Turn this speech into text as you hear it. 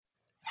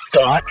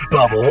Thought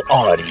Bubble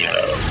Audio.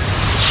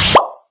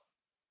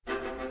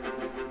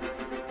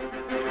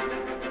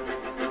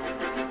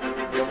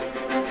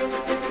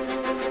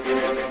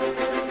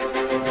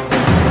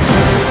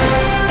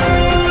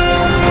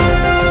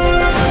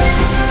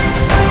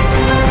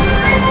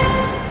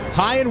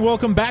 Hi, and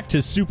welcome back to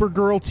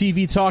Supergirl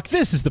TV Talk.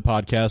 This is the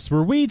podcast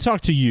where we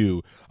talk to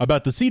you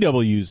about the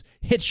CW's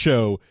hit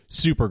show,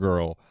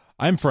 Supergirl.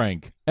 I'm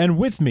Frank, and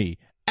with me,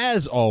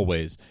 as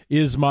always,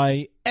 is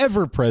my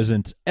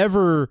ever-present,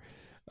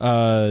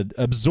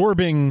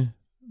 ever-absorbing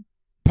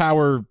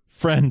power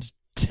friend,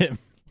 Tim.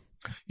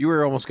 You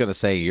were almost going to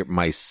say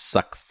my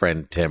suck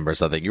friend, Tim, or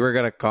something. You were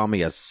going to call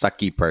me a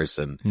sucky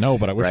person. No,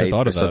 but I wish I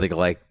thought of something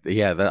like,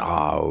 yeah,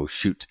 oh,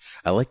 shoot.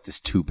 I like this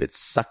too, but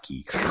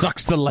sucky.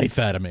 Sucks the life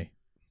out of me.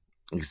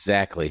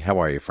 Exactly. How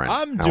are you, friend?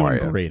 I'm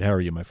doing great. How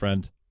are you, my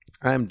friend?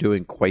 I'm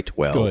doing quite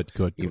well.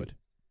 Good.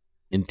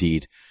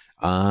 Indeed.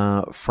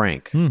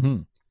 Frank,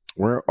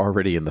 we're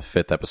already in the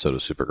 5th episode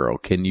of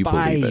Supergirl. Can you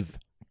believe it?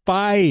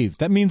 5.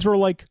 That means we're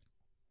like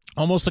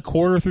almost a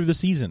quarter through the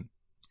season.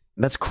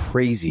 That's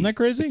crazy. Isn't that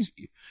crazy?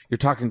 You're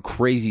talking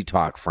crazy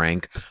talk,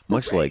 Frank,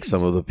 much like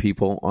some of the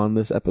people on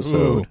this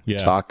episode. Ooh, yeah.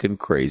 Talking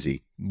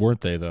crazy.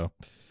 Weren't they, though?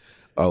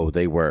 Oh,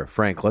 they were.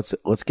 Frank,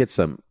 let's get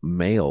some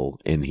mail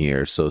in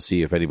here, so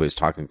see if anybody's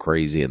talking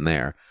crazy in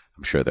there.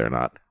 I'm sure they're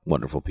not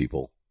wonderful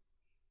people.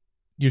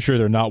 You sure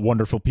they're not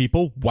wonderful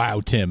people?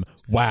 Wow, Tim.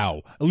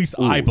 Wow. At least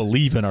I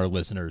believe in our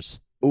listeners.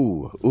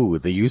 Ooh,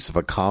 the use of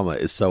a comma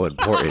is so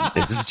important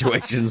in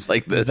situations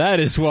like this. That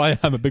is why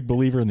I'm a big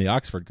believer in the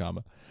Oxford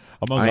comma,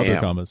 among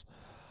other commas.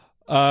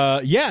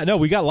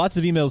 We got lots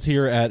of emails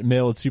here at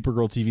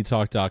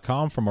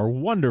mail@supergirltvtalk.com from our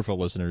wonderful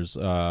listeners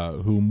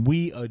whom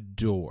we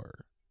adore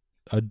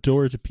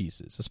to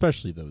pieces,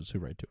 especially those who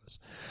write to us.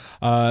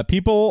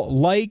 People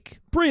like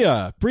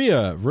Bria.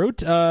 Bria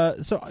wrote,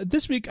 so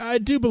this week I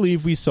do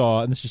believe we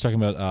saw, and this is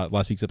talking about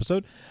last week's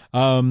episode,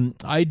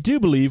 I do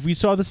believe we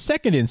saw the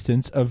second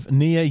instance of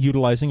Nia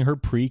utilizing her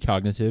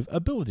precognitive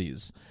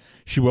abilities.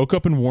 She woke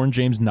up and warned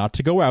James not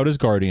to go out as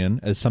Guardian,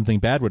 as something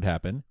bad would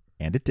happen,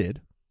 and it did.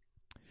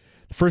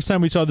 The first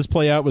time we saw this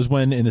play out was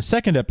when, in the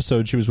second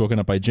episode, she was woken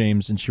up by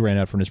James and she ran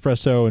out for an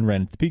espresso and ran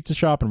into the pizza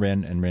shop and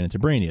ran into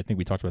Brainy. I think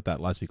we talked about that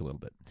last week a little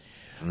bit,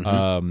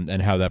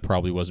 and how that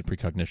probably was a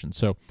precognition.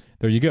 So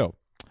there you go.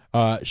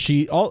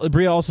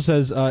 Bria also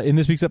says, in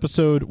this week's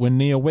episode, when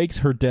Nia wakes,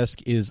 her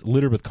desk is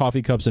littered with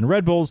coffee cups and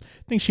Red Bulls.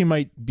 I think she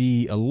might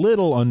be a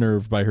little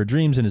unnerved by her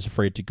dreams and is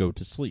afraid to go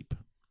to sleep.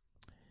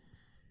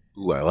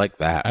 Ooh, I like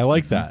that. I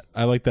like that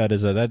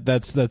as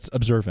that's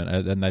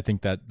observant, and I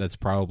think that's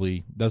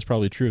probably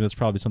true. That's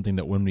probably something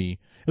that it'll be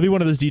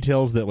one of those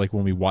details that, like,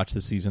 when we watch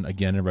the season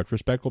again in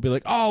retrospect, we'll be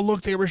like, oh,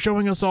 look, they were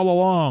showing us all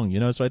along,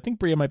 So I think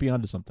Bria might be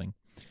onto something.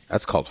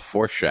 That's called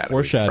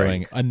foreshadowing.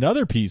 Frank.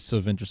 Another piece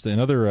of interesting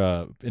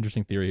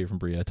theory here from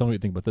Bria. Tell me what you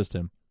think about this,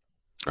 Tim.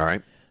 All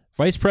right.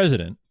 Vice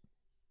President.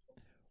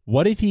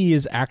 What if he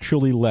is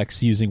actually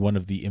Lex using one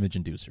of the image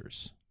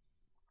inducers?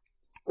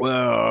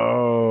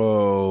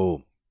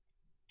 Whoa.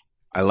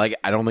 I like it.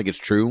 I don't think it's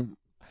true,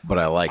 but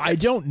I like it. I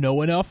don't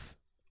know enough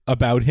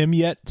about him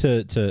yet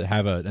to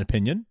have an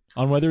opinion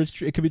on whether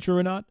it could be true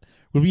or not.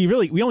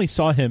 We only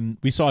saw him.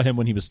 We saw him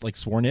when he was, like,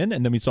 sworn in,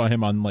 and then we saw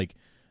him on, like,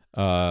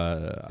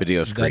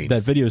 video screen.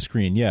 That video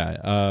screen,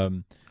 yeah.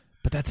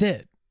 But that's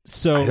it.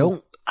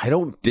 So I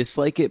don't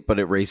dislike it, but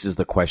it raises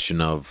the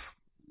question of,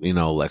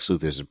 Lex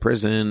Luthor's in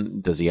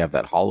prison. Does he have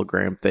that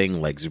hologram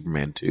thing like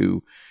Superman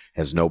 2?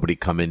 Has nobody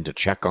come in to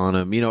check on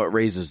him? It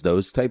raises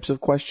those types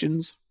of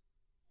questions.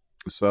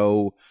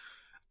 So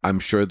I'm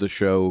sure the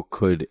show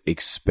could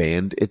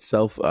expand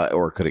itself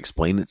or could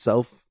explain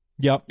itself.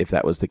 Yep. If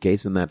that was the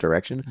case in that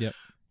direction. Yep.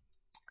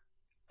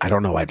 I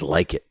don't know. I'd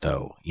like it,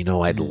 though.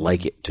 I'd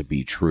like it to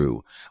be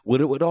true.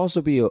 It would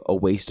also be a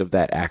waste of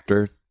that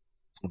actor,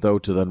 though,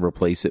 to then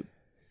replace him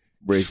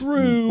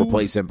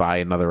by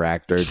another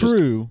actor.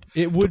 True.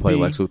 It would to play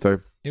Lex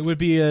Luthor. It would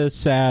be a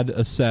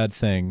sad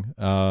thing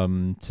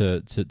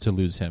to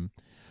lose him.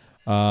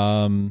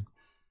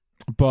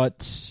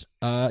 But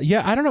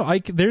I don't know.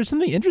 There's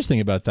something interesting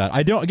about that.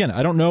 I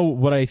don't know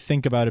what I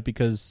think about it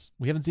because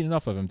we haven't seen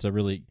enough of him to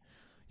really,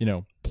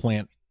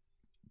 plant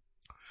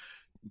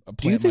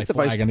my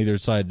flag on either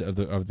side of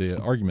the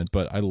argument.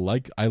 But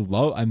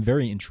I'm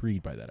very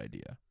intrigued by that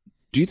idea.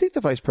 Do you think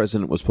the vice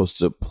president was supposed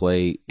to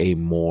play a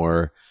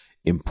more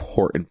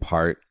important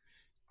part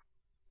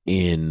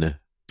in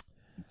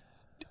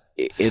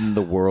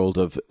the world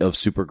of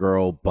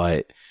Supergirl,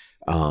 but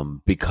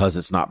because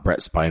it's not Brett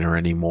Spiner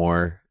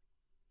anymore,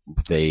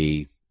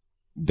 they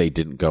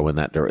didn't go in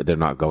that they're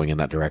not going in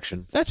that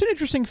direction? That's an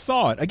interesting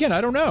thought. Again,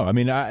 I don't know. I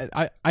mean,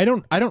 I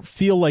don't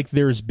feel like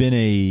there's been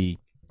a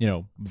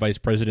vice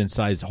president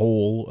sized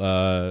hole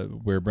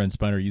where Brent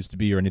Spiner used to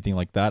be or anything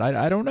like that.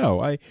 I don't know.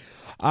 I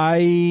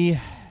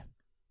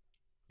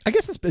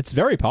guess it's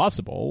very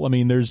possible. I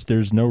mean,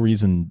 there's no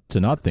reason to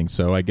not think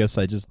so. I guess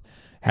I just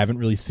haven't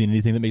really seen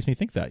anything that makes me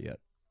think that yet.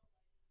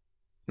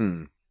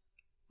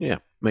 Yeah,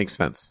 makes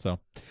sense. So,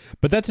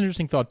 but that's an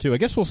interesting thought too. I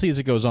guess we'll see as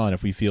it goes on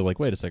if we feel like,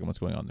 wait a second, what's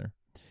going on there?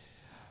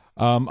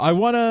 I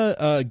want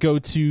to go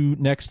to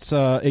next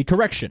a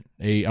correction.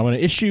 I want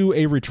to issue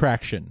a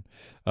retraction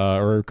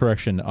or a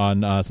correction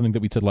on something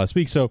that we said last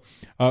week. So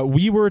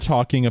we were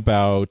talking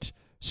about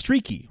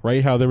Streaky,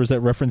 right? How there was that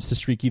reference to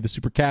Streaky, the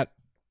super cat.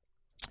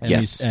 And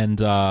yes.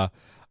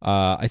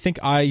 I think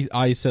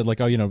I said,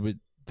 like, oh,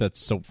 that's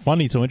so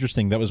funny, so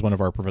interesting. That was one of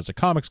our Professor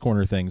Comics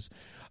Corner things.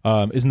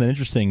 Isn't that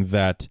interesting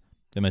that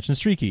they mentioned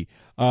Streaky?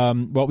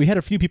 Well, we had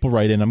a few people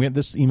write in.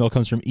 This email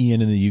comes from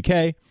Ian in the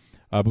UK,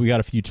 but we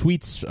got a few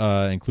tweets,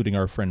 including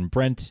our friend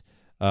Brent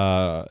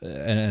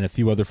and a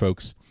few other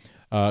folks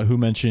who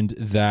mentioned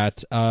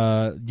that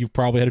you've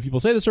probably had people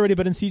say this already,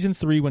 but in season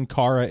 3, when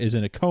Kara is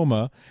in a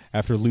coma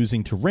after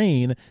losing to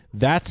Rain,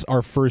 that's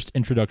our first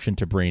introduction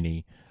to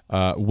Brainy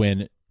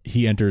when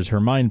he enters her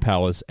mind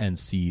palace and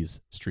sees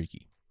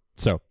Streaky.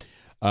 So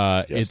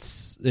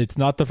yes. It's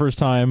not the first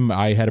time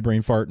I had a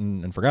brain fart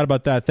and forgot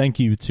about that. Thank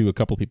you to a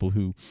couple people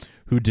who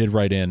did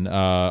write in.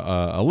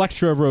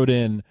 Electra wrote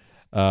in,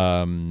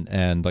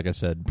 and like I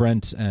said,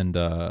 Brent and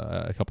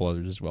a couple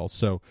others as well.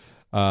 So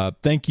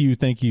thank you,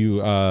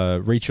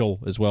 Rachel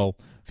as well.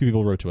 A few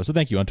people wrote to us. So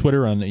thank you on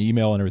Twitter, on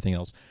email, and everything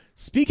else.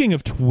 Speaking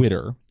of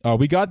Twitter,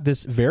 we got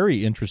this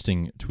very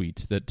interesting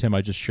tweet that, Tim,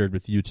 I just shared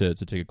with you to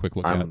take a quick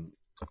look at. I'm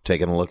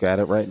taking a look at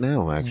it right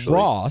now, actually.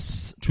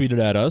 Ross tweeted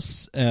at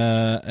us,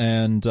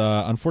 and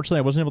unfortunately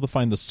I wasn't able to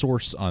find the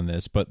source on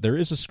this, but there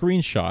is a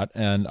screenshot,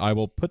 and I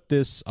will put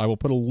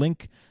a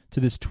link to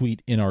this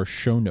tweet in our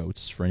show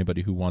notes for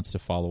anybody who wants to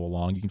follow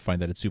along. You can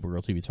find that at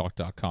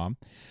supergirltvtalk.com.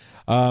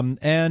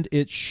 And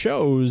it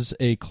shows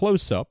a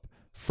close-up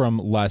from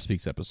last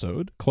week's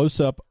episode,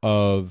 close-up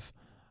of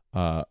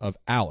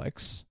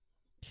Alex,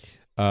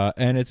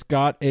 and it's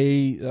got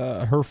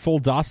her full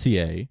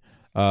dossier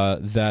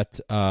that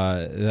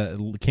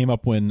came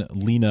up when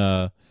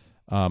Lena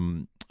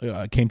came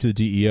to the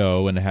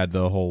DEO and had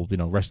the whole,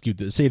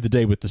 saved the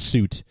day with the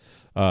suit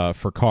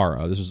for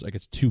Kara. This was, I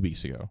guess, 2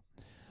 weeks ago.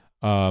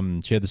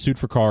 She had the suit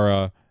for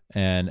Kara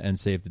and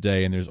saved the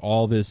day, and there's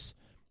all this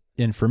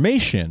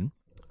information,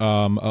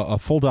 a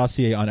full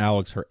dossier on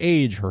Alex, her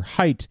age, her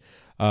height,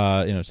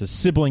 it says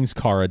siblings,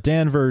 Kara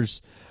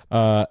Danvers,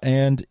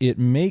 and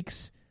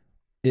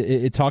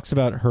it talks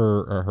about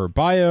her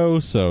bio.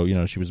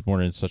 So, she was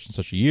born in such and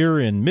such a year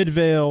in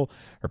Midvale,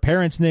 her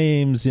parents'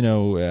 names,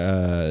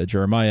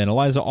 Jeremiah and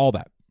Eliza, all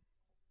that.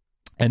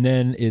 And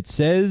then it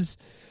says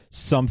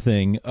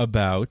something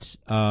about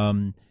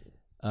a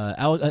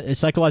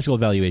psychological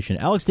evaluation.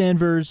 Alex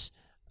Danvers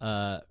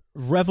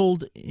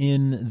reveled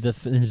in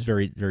this is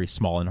very, very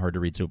small and hard to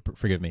read, so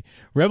forgive me.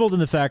 Reveled in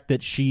the fact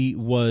that she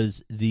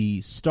was the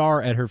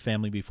star at her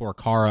family before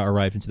Kara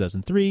arrived in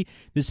 2003.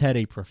 This had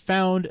a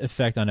profound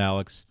effect on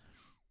Alex,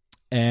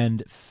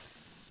 and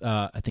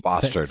I think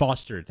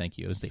fostered. Thank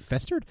you. Is they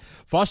festered?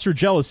 Fostered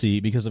jealousy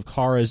because of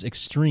Kara's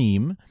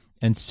extreme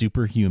and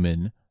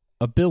superhuman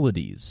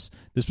abilities.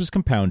 This was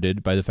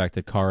compounded by the fact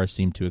that Kara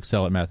seemed to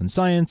excel at math and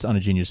science on a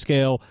genius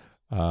scale.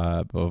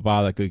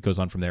 That goes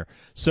on from there.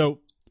 So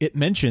it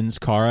mentions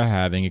Kara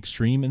having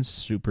extreme and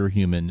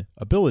superhuman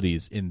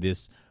abilities in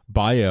this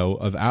bio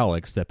of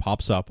Alex that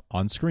pops up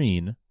on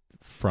screen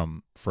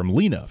from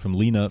Lena, from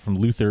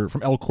Luther,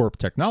 from L-Corp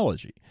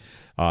Technology.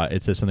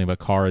 It says something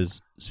about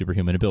Kara's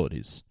superhuman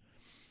abilities.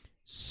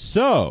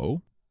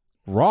 So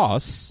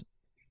Ross,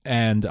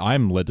 and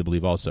I'm led to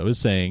believe also, is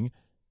saying,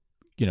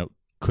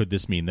 could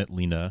this mean that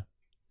Lena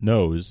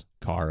knows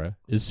Kara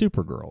is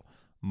Supergirl?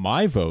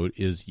 My vote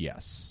is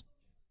yes.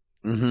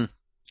 Mm-hmm.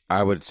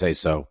 I would say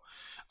so.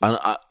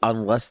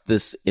 Unless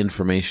this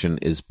information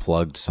is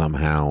plugged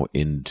somehow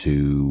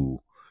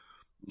into,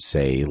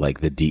 say,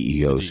 like the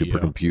DEO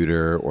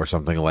supercomputer or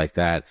something like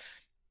that.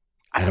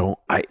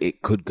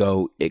 It could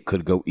go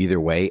either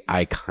way.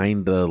 I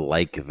kind of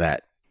like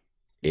that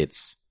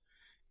it's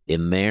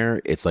in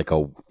there. It's like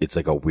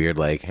a weird,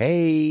 like,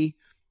 hey,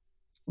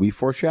 we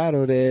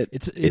foreshadowed it.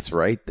 It's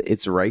right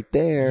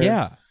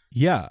there.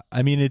 Yeah.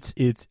 I mean,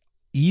 it's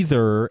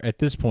either at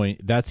this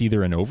point that's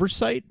either an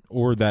oversight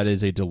or that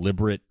is a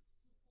deliberate,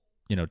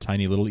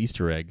 tiny little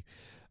Easter egg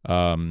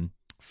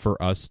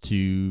for us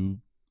to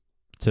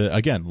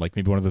again, like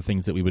maybe one of the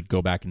things that we would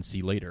go back and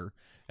see later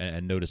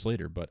and notice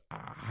later. But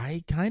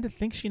I kind of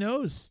think she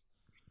knows.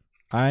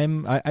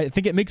 I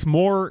think it makes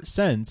more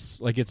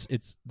sense. Like it's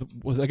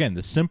again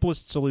the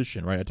simplest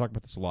solution, right? I talk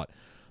about this a lot.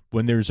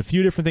 When there's a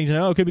few different things,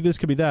 and it could be this,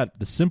 could be that.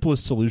 The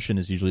simplest solution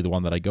is usually the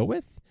one that I go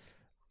with,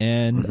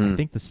 and I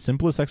think the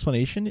simplest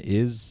explanation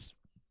is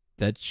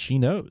that she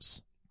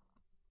knows.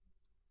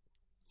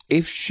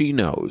 If she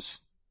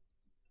knows,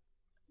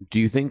 do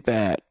you think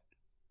that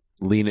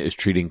Lena is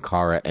treating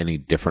Kara any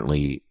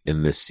differently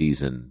in this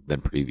season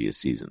than previous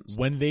seasons?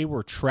 When they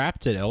were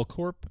trapped at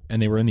L-Corp and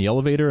they were in the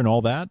elevator and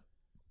all that,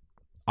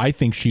 I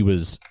think she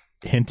was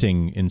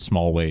hinting in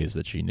small ways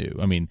that she knew.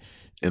 I mean,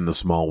 in the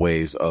small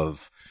ways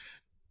of,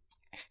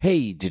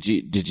 hey, did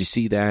you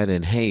see that?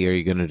 And hey, are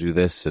you going to do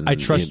this? And I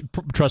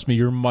trust me.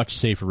 You're much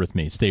safer with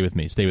me. Stay with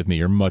me.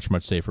 You're much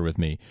safer with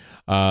me.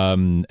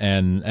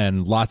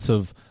 And lots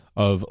of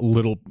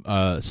little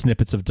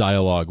snippets of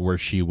dialogue where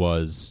she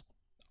was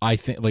I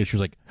think like she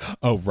was like,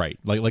 oh right,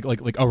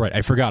 like oh right,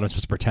 I forgot I'm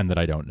supposed to pretend that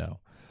I don't know.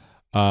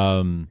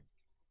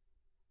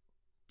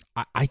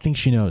 I think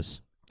she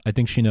knows. I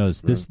think she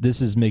knows.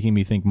 This is making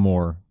me think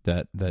more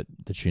that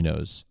she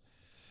knows.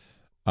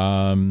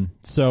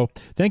 So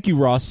thank you,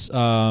 Ross,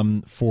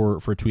 for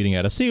tweeting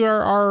at us. See,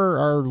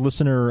 our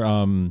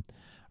listener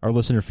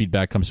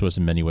feedback comes to us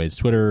in many ways: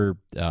 Twitter,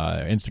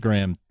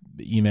 Instagram,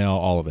 email,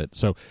 all of it.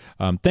 So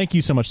thank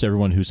you so much to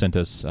everyone who sent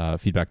us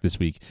feedback this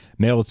week.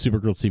 Mail at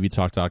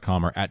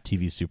supergirltvtalk.com or at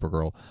TV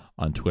Supergirl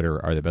on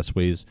Twitter are the best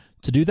ways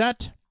to do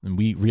that, and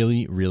we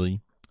really,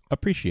 really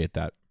appreciate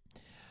that.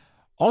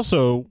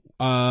 Also,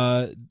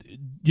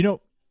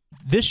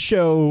 this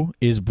show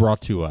is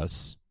brought to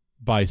us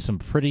by some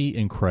pretty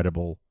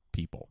incredible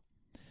people.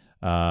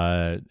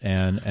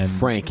 And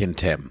Frank and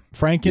Tim.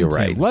 You're Tim.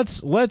 Right.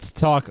 Let's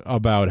talk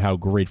about how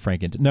great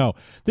Frank and Tim. No,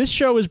 this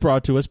show is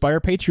brought to us by our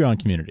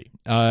Patreon community.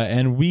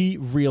 And we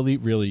really,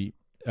 really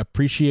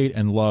appreciate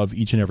and love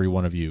each and every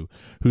one of you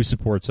who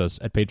supports us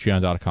at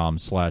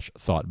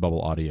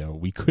patreon.com/thoughtbubbleaudio.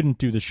 We couldn't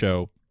do the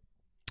show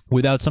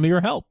without some of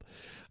your help.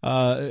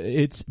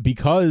 It's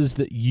because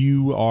that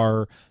you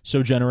are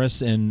so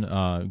generous in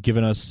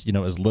giving us,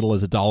 as little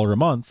as $1 a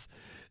month,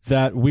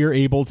 that we're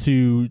able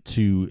to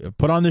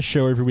put on this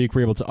show every week.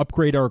 We're able to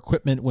upgrade our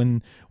equipment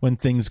when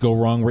things go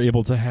wrong. We're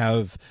able to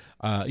have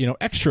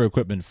extra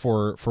equipment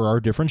for our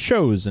different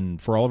shows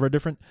and for all of our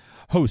different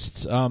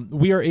hosts.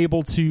 We are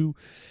able to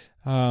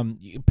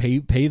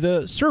pay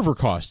the server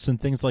costs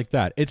and things like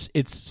that.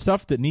 It's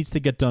stuff that needs to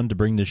get done to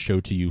bring this show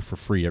to you for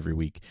free every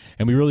week,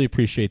 and we really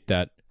appreciate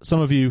that. Some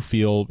of you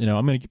feel,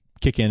 I'm going to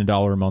kick in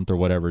 $1 a month or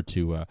whatever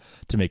to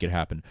make it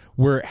happen.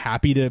 We're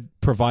happy to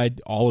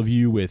provide all of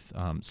you with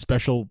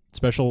special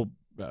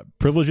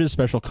privileges,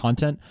 special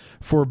content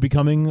for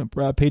becoming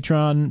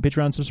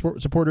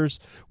Patreon supporters.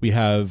 We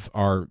have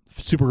our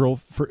Supergirl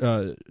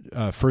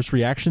first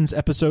reactions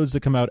episodes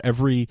that come out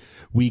every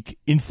week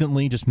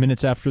instantly, just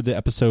minutes after the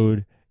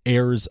episode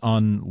airs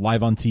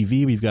live on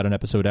TV. We've got an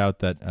episode out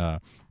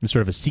that is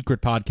sort of a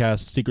secret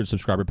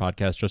subscriber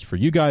podcast just for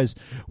you guys.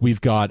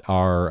 We've got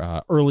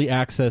our early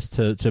access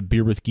to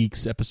Beer with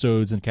Geeks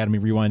episodes and Academy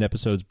Rewind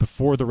episodes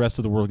before the rest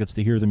of the world gets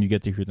to hear them. You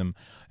get to hear them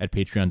at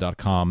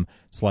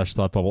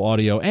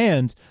patreon.com/thoughtbubbleaudio.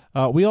 And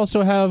we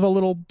also have a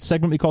little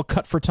segment we call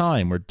Cut for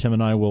Time, where Tim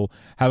and I will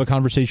have a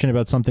conversation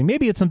about something.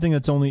 Maybe it's something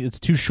it's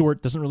too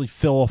short, doesn't really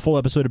fill a full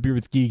episode of Beer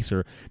with Geeks,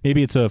 or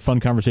maybe it's a fun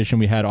conversation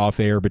we had off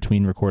air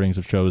between recordings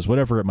of shows,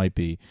 whatever it might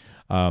be.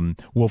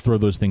 We'll throw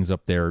those things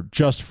up there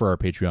just for our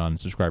Patreon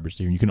subscribers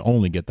to hear. You can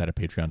only get that at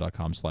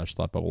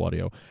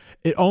patreon.com/thoughtbubbleaudio.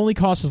 It only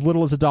costs as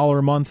little as $1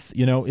 a month.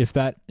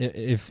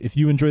 If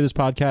you enjoy this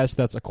podcast,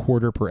 that's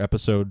 $0.25 per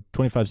episode,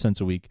 25 cents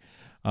a week.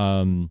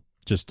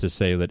 Just to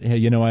say that,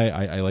 hey,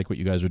 I like what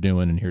you guys are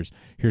doing, and here's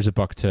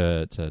 $1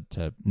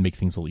 to make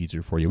things a little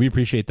easier for you. We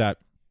appreciate that.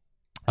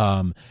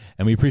 And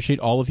we appreciate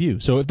all of you.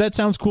 So if that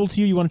sounds cool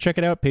to you, you want to check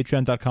it out,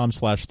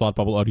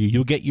 patreon.com/thoughtbubbleaudio.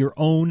 You'll get your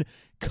own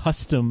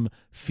custom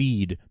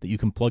feed that you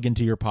can plug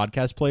into your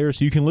podcast player,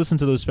 so you can listen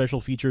to those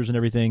special features and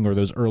everything, or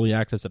those early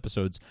access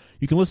episodes.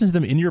 You can listen to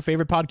them in your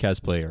favorite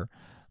podcast player,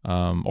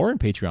 or in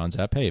Patreon's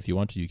app. Hey, if you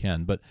want to, you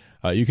can. But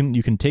you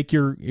can take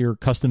your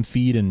custom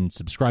feed and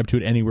subscribe to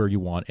it anywhere you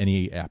want,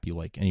 any app you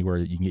like, anywhere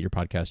you can get your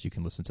podcast. You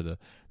can listen to the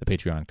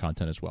Patreon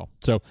content as well.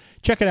 So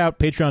check it out,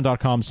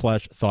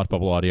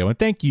 patreon.com/thoughtbubbleaudio. And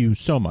thank you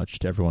so much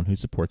to everyone who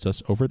supports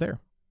us over there.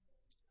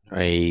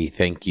 I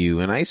thank you,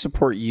 and I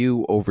support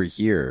you over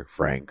here,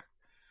 Frank.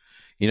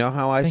 You know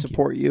how I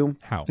support you?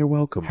 How? You're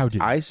welcome. How do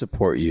you? I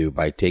support you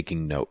by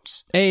taking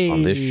notes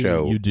on this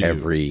show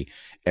every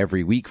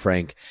week,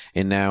 Frank.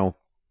 And now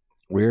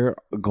we're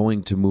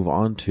going to move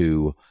on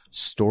to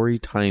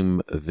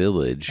Storytime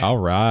Village. All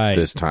right.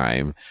 This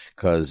time,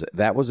 because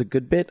that was a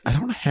good bit. I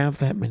don't have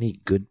that many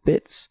good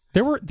bits.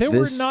 There were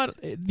not.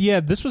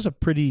 Yeah, this was a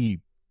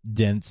pretty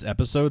dense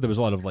episode. There was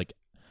a lot of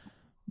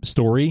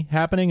story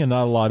happening and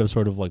not a lot of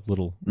sort of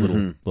little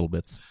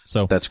bits.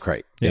 So that's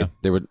great. Yeah.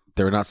 There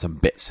were not some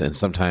bits, and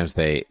sometimes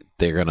they're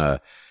gonna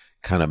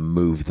kind of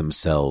move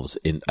themselves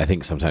in. I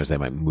think sometimes they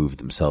might move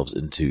themselves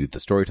into the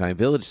Storytime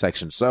Village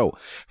section. So,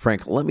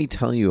 Frank, let me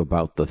tell you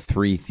about the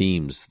 3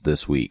 themes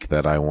this week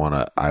that I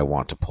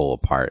want to pull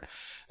apart,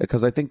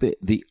 because I think that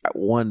the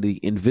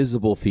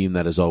invisible theme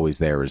that is always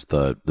there is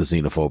the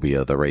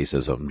xenophobia, the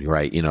racism,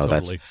 right?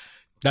 Totally.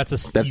 That's a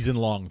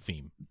season-long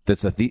theme.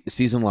 That's a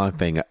season-long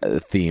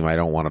theme. I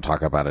don't want to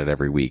talk about it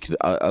every week.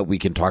 We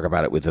can talk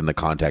about it within the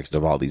context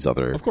of all these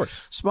other, of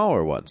course,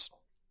 smaller ones.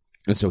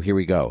 And so here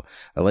we go.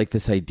 I like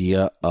this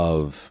idea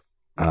of,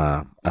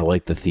 I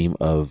like the theme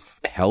of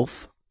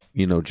health,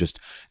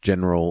 just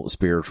general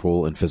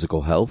spiritual and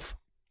physical health.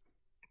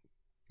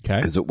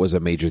 Okay. As it was a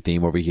major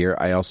theme over here.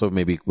 I also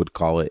maybe would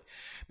call it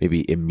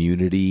maybe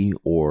immunity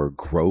or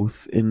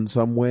growth in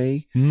some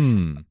way.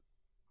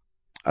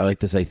 I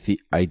like this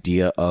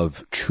idea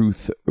of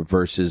truth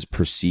versus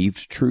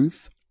perceived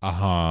truth.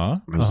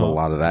 There's a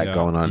lot of that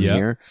going on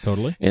here.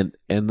 Totally. And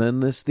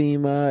then this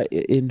theme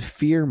in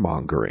fear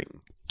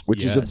mongering,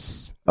 which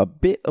is a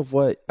bit of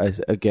what I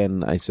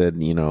said,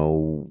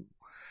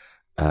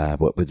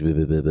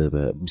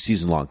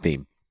 season long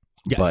theme.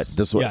 Yes. But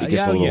this one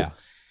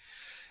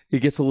it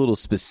gets a little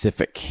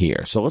specific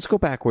here. So let's go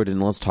backward and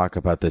let's talk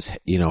about this,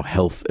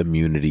 health,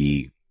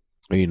 immunity,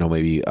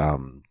 maybe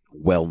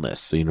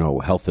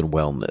wellness, health and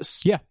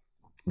wellness. Yeah.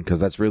 Because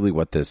that's really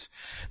what this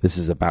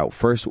is about.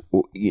 First,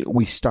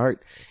 we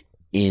start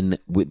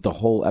with the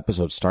whole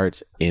episode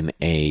starts in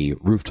a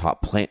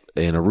rooftop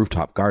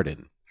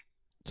garden.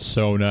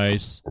 So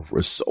nice.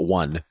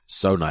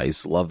 So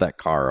nice. Love that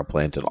car. I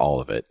planted all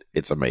of it.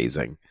 It's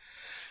amazing.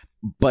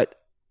 But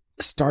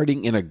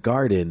starting in a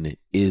garden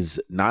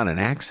is not an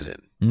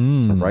accident,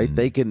 right?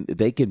 They can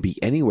be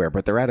anywhere,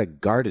 but they're at a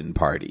garden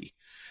party.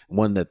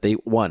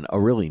 A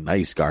really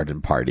nice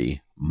garden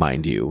party,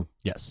 mind you.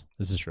 Yes,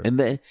 this is true. And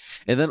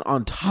then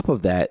on top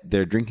of that,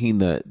 they're drinking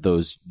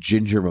those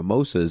ginger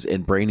mimosas,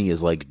 and Brainy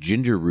is like,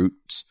 ginger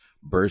roots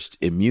burst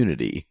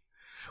immunity,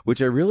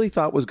 which I really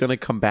thought was going to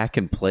come back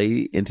and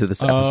play into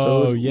this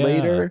episode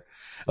later.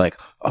 Like,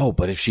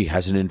 but if she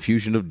has an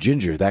infusion of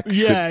ginger, that could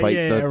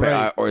fight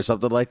right. or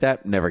something like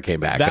that. Never came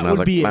back. That and I was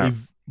would be wow.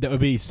 that would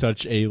be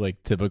such a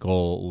like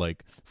typical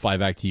like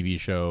 5-act TV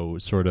show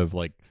sort of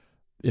like,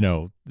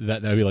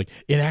 that'd be like,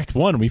 in Act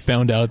 1 we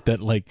found out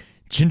that like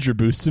ginger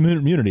boosts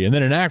immunity, and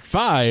then in Act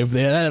 5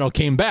 that all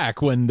came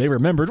back when they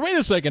remembered, wait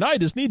a second, I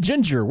just need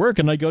ginger. Where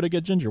can I go to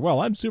get ginger? Well,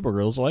 I'm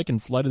Supergirl, so I can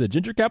fly to the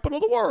ginger capital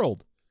of the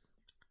world.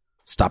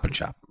 Stop and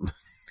Shop.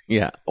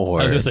 Yeah, or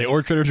I was gonna say,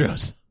 or Trader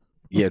Joe's.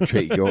 Yeah,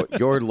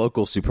 your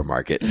local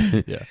supermarket.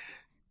 Yeah.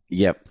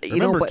 Yep.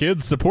 Remember,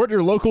 kids, support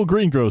your local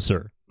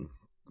greengrocer.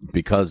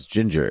 Because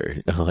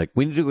ginger. Like,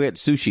 we need to go get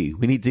sushi.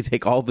 We need to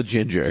take all the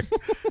ginger.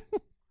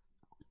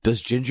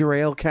 Does ginger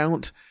ale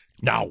count?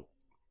 No.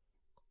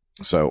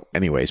 So,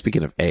 anyway,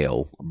 speaking of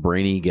ale,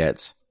 Brainy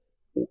gets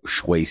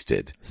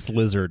wasted.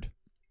 Slizzard.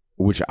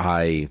 Which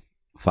I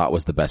thought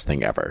was the best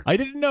thing ever. I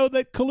didn't know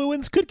that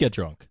Kaluans could get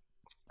drunk.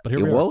 But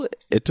here we are. Well,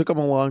 it took him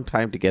a long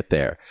time to get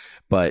there.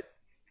 But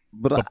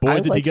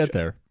boy, did he get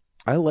there.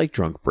 I like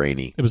Drunk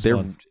Brainy. It was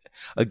fun.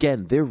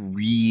 Again, they're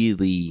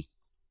really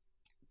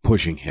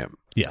pushing him.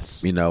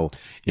 Yes.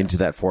 Into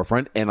that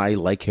forefront. And I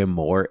like him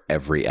more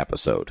every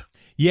episode.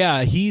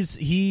 Yeah, he's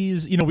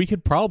we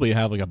could probably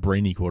have like a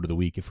Brainy quote of the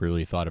week if we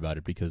really thought about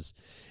it, because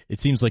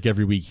it seems like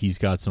every week he's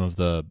got some of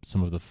the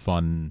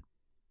fun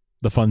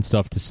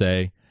stuff to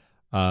say.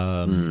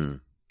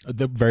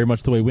 Very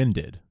much the way Wynn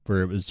did,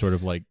 where it was sort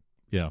of like,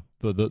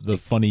 the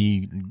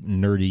funny,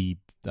 nerdy,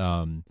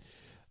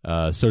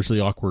 socially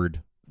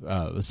awkward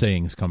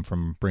sayings come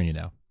from Brainy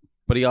now.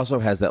 But he also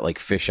has that like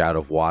fish out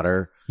of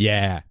water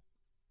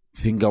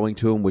thing going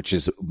to him, which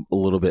is a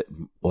little bit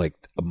like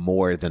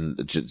more than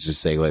just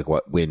say like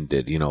what Wynn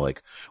did.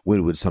 Like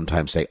Wynn would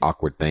sometimes say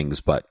awkward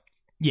things, but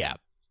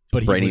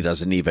Brainy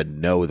doesn't even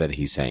know that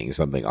he's saying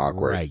something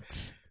awkward,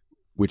 right?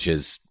 Which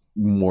is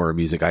more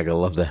music. I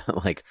love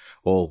that. Like,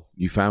 well,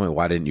 you found me.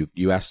 Why didn't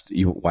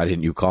why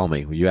didn't you call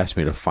me? You asked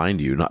me to find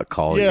you, not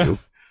call you.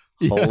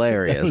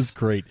 Hilarious. That was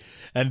great.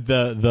 And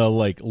the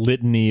like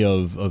litany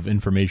of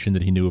information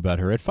that he knew about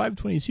her. At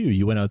 5:22,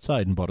 you went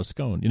outside and bought a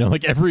scone.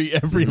 Like every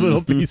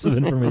little piece of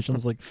information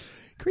is like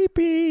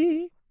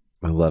creepy.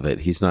 I love it.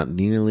 He's not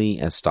nearly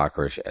as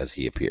stalkerish as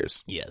he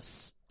appears.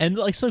 Yes. And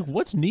like, so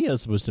what's Nia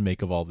supposed to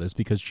make of all this?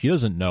 Because she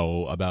doesn't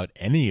know about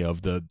any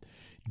of the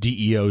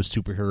DEO,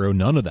 superhero,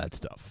 none of that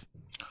stuff.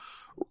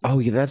 Oh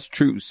yeah, that's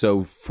true.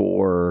 So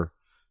for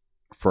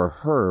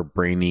her,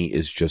 Brainy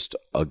is just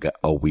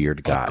a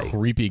weird guy, a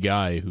creepy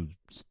guy who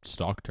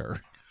stalked her.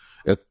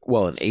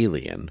 An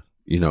alien.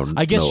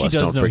 I guess she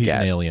does know he's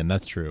an alien.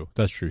 That's true.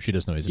 She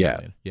does know he's an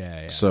alien.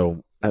 Yeah.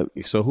 So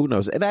who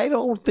knows? And I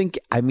don't think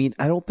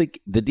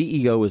the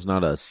DEO is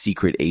not a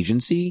secret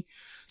agency.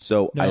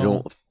 So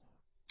no.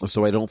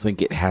 I don't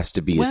think it has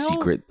to be a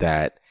secret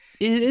that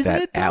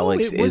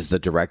Alex is the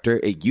director.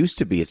 It used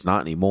to be. It's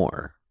not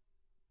anymore.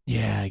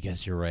 Yeah, I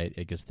guess you're right.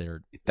 I guess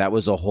that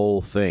was a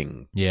whole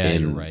thing. Yeah,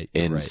 you're right.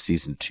 In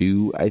season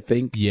 2, I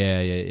think.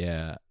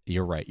 Yeah.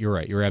 You're right.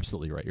 You're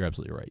absolutely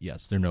right.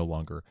 Yes, they're no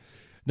longer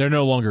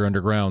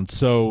underground.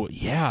 So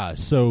yeah.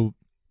 So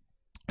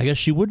I guess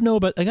she would know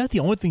about. I guess the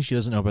only thing she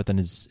doesn't know about then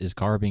is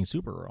Kara being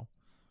Supergirl.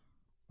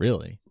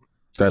 Really?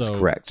 That's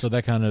correct. So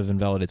that kind of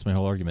invalidates my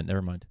whole argument.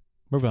 Never mind.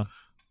 Move on.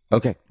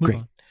 Okay.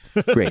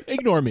 Great.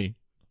 Ignore me.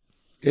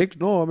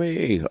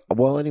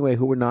 Well, anyway,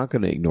 who we're not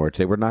going to ignore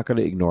today? We're not going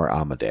to ignore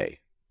Amadei,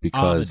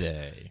 because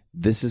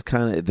this is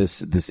kind of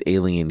this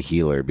alien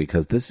healer,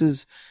 because this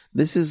is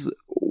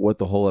what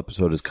the whole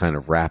episode is kind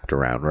of wrapped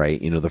around,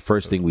 right? The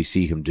first thing we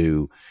see him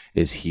do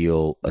is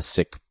heal a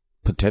sick,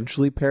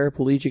 potentially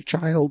paraplegic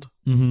child.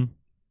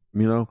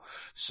 Mm-hmm.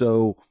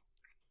 So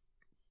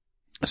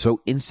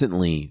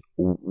instantly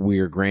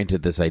we're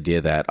granted this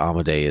idea that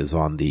Amadei is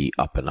on the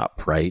up and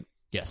up, right?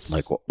 Yes.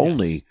 Like, well,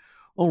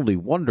 only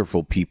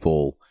wonderful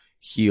people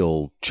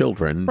heal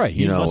children. Right.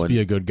 He must be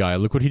a good guy.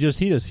 Look what he just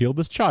healed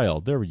this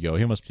child. There we go.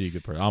 He must be a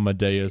good person.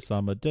 Amadeus.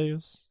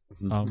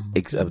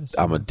 Except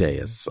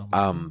Amadeus.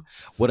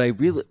 What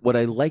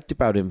I liked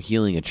about him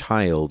healing a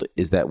child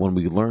is that when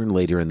we learn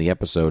later in the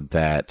episode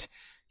that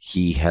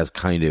he has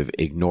kind of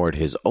ignored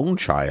his own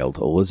child,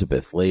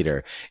 Elizabeth,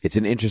 later. It's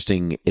an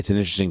interesting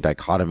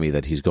dichotomy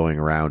that he's going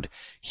around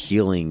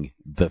healing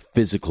the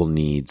physical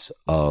needs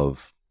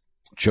of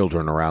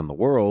children around the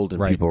world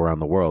and people around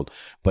the world,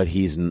 but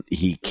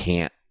he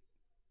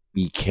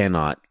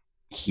cannot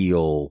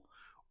heal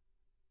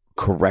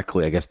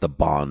correctly, I guess, the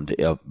bond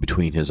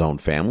between his own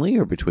family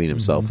or between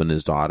himself and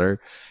his daughter.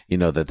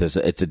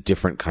 That it's a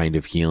different kind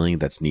of healing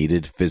that's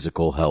needed.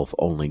 Physical health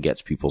only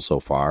gets people so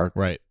far.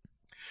 Right.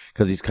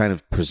 Because he's kind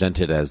of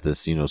presented as this,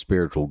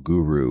 spiritual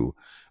guru,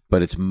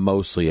 but it's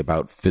mostly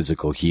about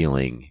physical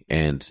healing,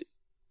 and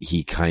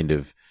he kind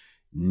of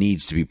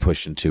needs to be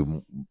pushed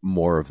into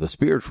more of the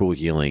spiritual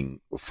healing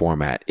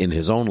format in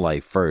his own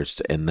life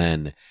first, and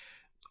then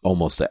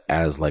almost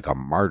as like a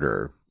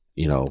martyr,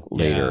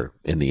 later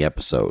in the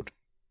episode.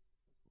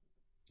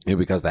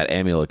 Because that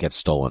amulet gets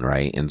stolen,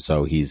 right? And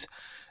so he's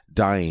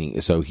dying.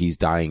 So he's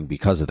dying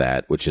because of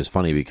that, which is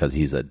funny because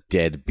he's a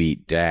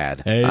deadbeat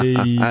dad. Hey.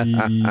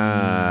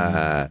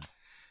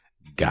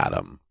 Got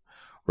him.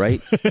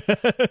 Right?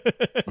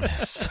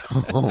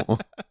 So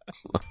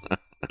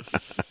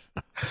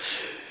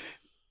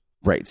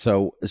right.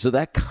 So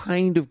that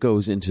kind of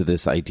goes into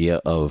this idea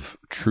of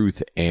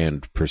truth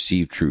and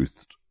perceived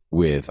truth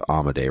with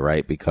Amadei,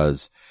 right?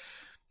 Because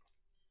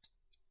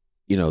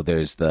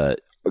there's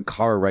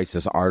Kara writes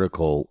this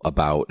article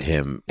about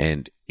him,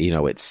 and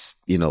it's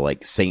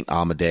like Saint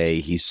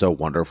Amadei, he's so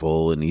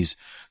wonderful and he's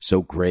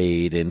so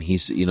great and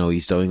he's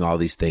doing all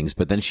these things,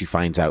 but then she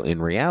finds out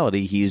in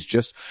reality he's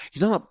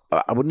not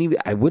I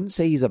wouldn't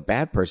say he's a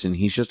bad person,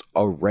 he's just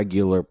a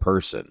regular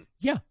person.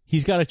 Yeah,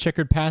 he's got a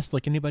checkered past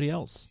like anybody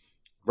else.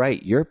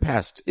 Right, your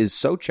past is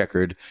so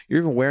checkered. You're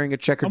even wearing a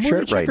checkered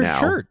shirt right now.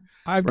 Shirt.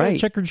 I've got a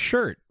checkered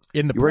shirt.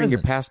 You're wearing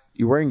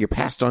your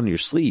past on your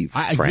sleeve,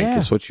 Frank.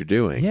 Is what you're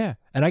doing. Yeah,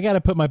 and I got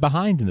to put my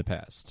behind in the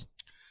past.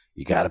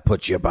 You got to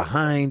put your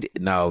behind.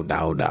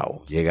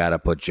 No. You got to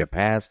put your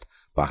past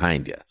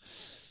behind you.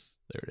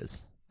 There it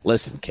is.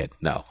 Listen, kid.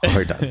 No,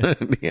 we're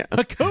done. Yeah.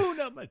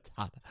 Hakuna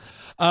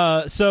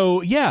Matata.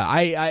 So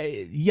yeah,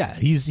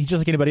 he's just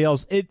like anybody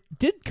else. It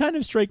did kind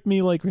of strike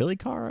me like, really,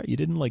 Kara, you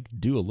didn't like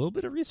do a little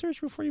bit of research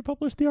before you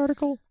published the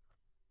article?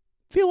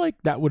 I feel like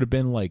that would have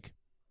been like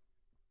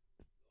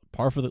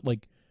par for the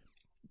like.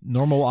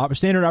 Normal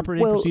standard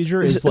operating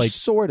procedure is like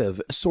sort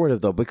of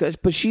though,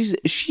 but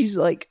she's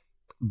like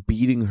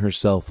beating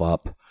herself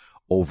up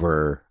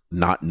over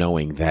not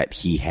knowing that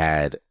he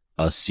had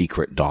a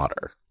secret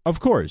daughter. Of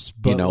course,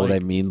 but what I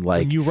mean.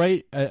 Like when you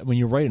write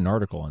an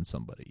article on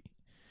somebody,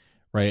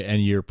 right,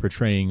 and you're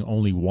portraying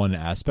only one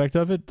aspect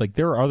of it, like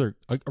there are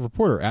a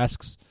reporter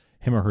asks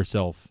him or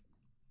herself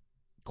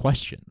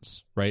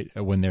questions, right,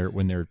 when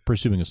they're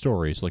pursuing a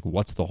story. It's like,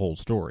 what's the whole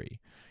story?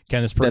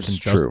 Can this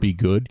person be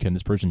good? Can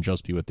this person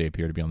just be what they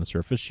appear to be on the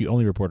surface? She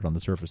only reported on the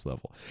surface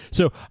level.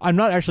 So I'm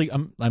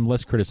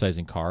less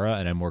criticizing Kara,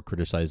 and I'm more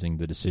criticizing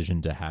the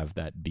decision to have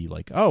that be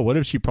like, oh, what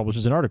if she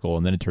publishes an article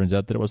and then it turns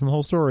out that it wasn't the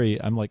whole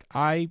story? I'm like,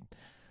 I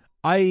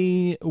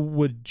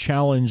would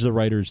challenge the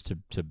writers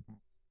to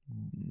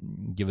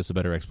give us a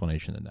better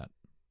explanation than that.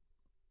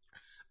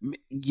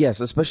 Yes,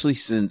 especially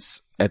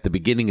since at the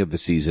beginning of the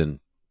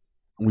season,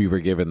 we were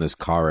given this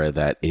Kara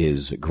that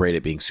is great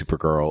at being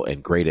Supergirl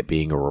and great at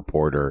being a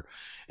reporter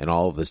and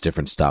all of this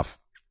different stuff,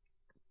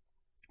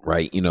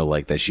 right?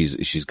 Like that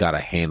she's got a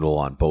handle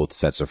on both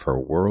sets of her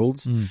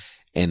worlds.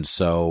 And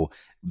so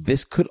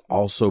this could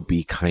also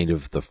be kind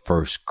of the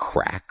first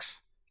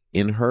cracks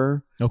in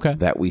her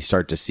that we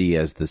start to see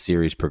as the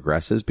series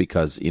progresses,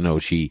 because,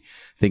 she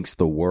thinks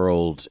the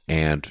world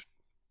and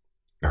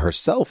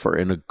herself are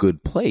in a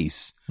good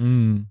place.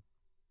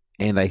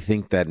 And I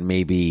think that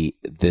maybe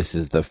this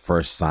is the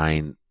first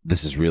sign.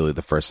 This is really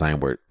the first sign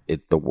where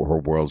her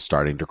world's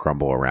starting to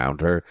crumble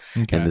around her.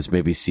 Okay. And this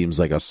maybe seems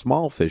like a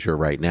small fissure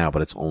right now,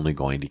 but it's only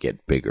going to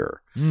get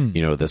bigger.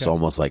 This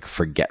almost like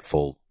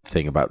forgetful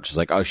thing about just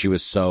like, oh, she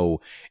was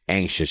so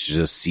anxious to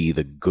just see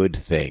the good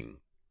thing,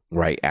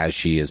 right? As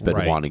she has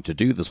been wanting to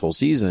do this whole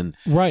season.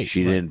 Right.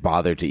 She didn't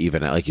bother to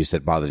even, like you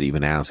said,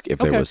 ask if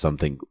there was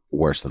something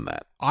worse than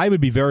that. I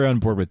would be very on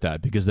board with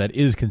that, because that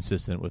is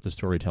consistent with the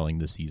storytelling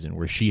this season,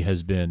 where she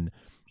has been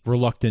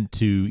reluctant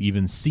to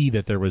even see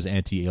that there was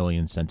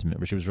anti-alien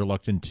sentiment, where she was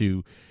reluctant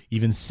to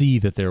even see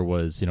that there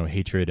was,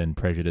 hatred and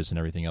prejudice and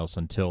everything else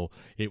until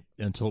it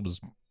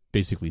was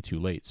basically too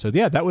late. So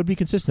yeah, that would be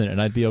consistent,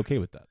 and I'd be okay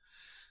with that.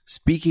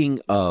 Speaking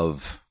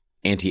of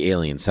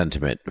anti-alien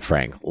sentiment,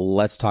 Frank,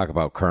 let's talk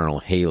about Colonel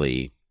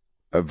Haley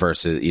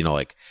versus,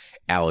 like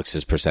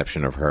Alex's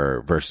perception of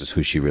her versus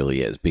who she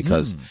really is,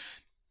 because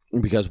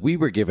we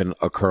were given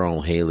a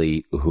Colonel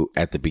Haley who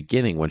at the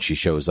beginning, when she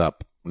shows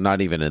up,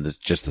 not even in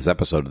just this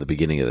episode at the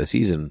beginning of the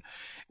season,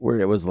 where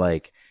it was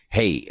like,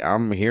 hey,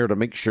 I'm here to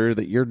make sure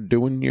that you're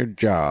doing your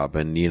job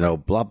and,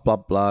 blah, blah,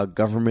 blah,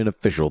 government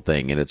official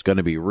thing. And it's going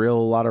to be a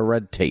lot of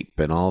red tape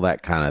and all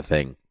that kind of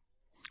thing.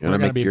 We're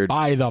going to be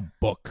by the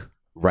book.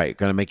 Right.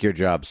 Going to make your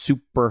job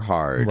super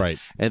hard. Right.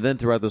 And then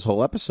throughout this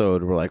whole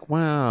episode, we're like,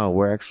 wow,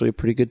 we're actually a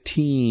pretty good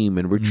team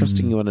and we're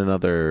trusting one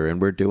another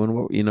and we're doing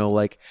what,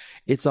 like,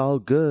 it's all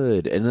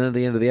good. And then at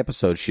the end of the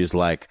episode, she's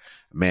like,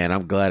 man,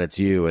 I'm glad it's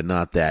you and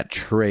not that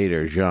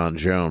traitor John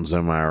Jones.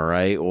 Am I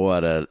right?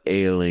 What an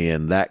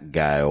alien that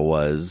guy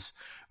was,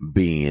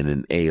 being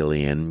an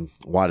alien.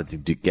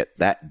 Wanted to get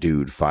that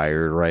dude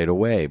fired right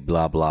away.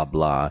 Blah, blah,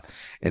 blah.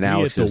 And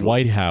Alex at the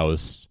White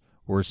House.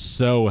 We're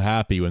so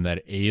happy when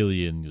that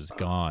alien was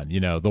gone.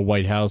 The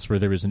White House where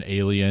there was an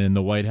alien in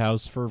the White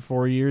House for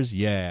 4 years.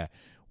 Yeah,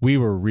 we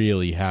were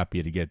really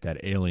happy to get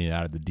that alien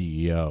out of the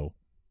DEO.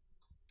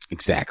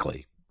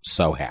 Exactly.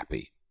 So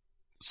happy.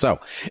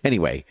 So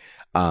anyway,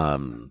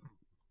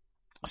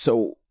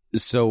 so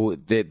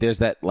there's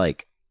that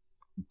like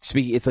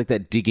it's like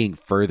that digging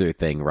further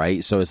thing,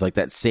 right? So it's like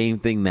that same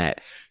thing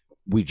that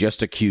we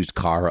just accused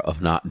Kara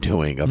of not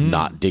doing, of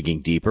not digging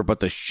deeper, but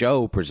the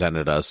show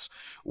presented us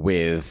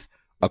with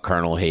a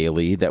Colonel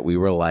Haley that we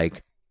were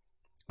like,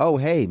 oh,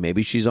 hey,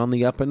 maybe she's on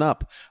the up and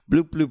up.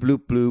 Bloop, bloop,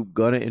 bloop, bloop.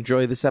 Gonna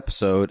enjoy this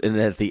episode. And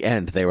at the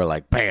end, they were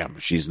like, bam,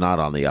 she's not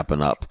on the up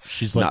and up.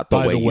 She's like, not the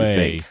way you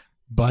think.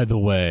 By the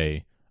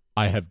way,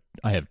 I have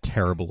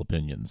terrible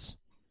opinions.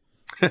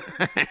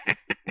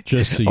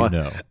 Just so you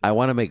know. I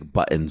want to make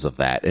buttons of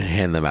that and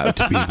hand them out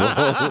to people.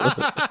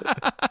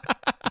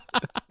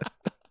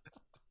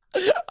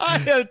 I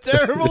have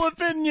terrible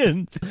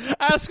opinions.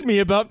 Ask me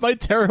about my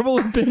terrible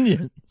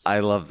opinions.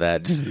 I love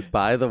that. Just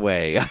by the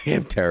way, I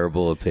have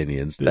terrible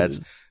opinions. That's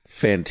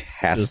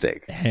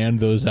fantastic. Just hand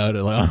those out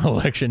on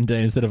election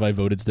day instead of I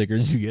voted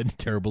stickers. You get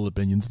terrible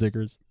opinion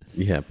stickers.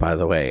 Yeah. By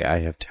the way, I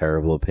have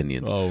terrible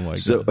opinions. Oh my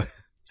god.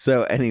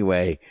 So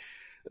anyway,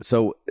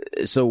 so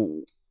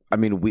I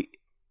mean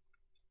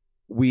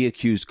we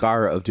accused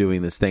Kara of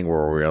doing this thing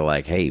where we were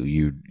like, hey,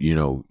 you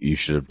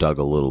should have dug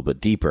a little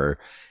bit deeper.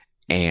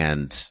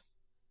 And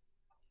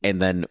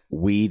then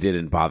we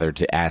didn't bother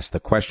to ask the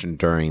question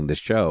during the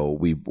show.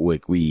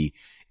 We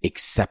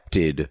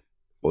accepted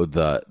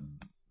the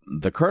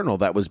Colonel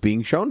that was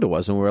being shown to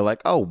us, and we were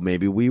like, oh,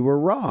 maybe we were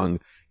wrong.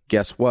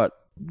 Guess what?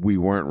 We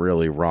weren't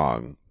really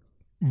wrong.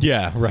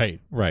 Yeah, right.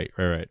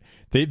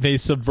 They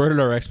subverted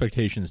our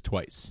expectations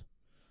twice.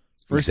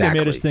 First, exactly.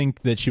 They made us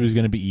think that she was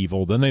going to be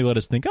evil. Then they let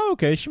us think, oh,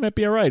 okay, she might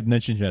be all right. And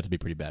then she turned out to be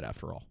pretty bad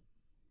after all.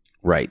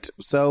 Right.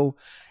 So,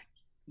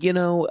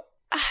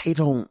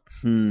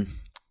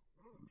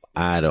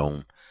 I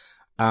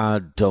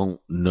don't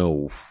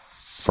know,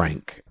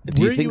 Frank.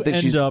 Do you think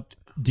that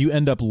do you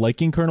end up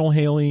liking Colonel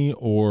Haley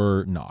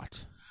or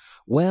not?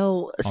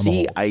 Well,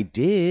 see, I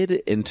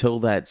did until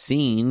that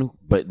scene,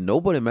 but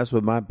nobody messed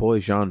with my boy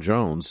John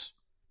Jones.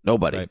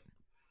 Nobody. Right.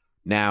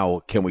 Now,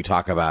 can we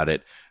talk about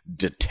it?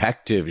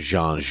 Detective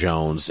John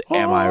Jones.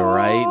 Am I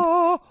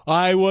right?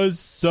 I was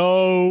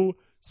so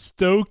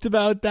stoked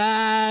about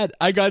that.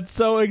 I got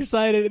so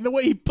excited. And the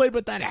way he played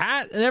with that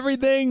hat and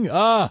everything.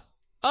 I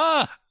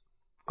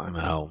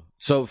know.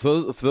 So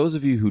for those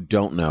of you who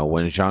don't know,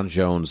 when John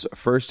Jones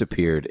first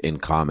appeared in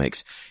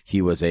comics,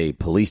 he was a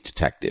police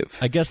detective.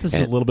 I guess this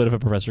is a little bit of a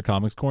Professor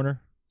Comics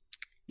corner.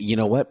 You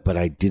know what? But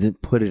I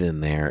didn't put it in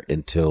there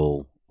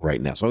until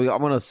right now. So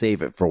I'm going to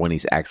save it for when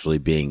he's actually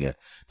being a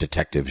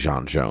Detective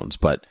John Jones.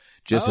 But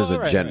just as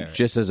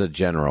a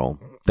general,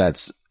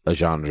 that's a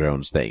John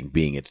Jones thing,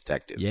 being a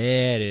detective.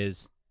 Yeah, it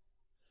is.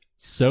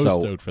 So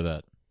stoked for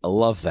that. I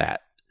love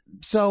that.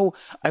 So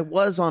I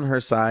was on her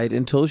side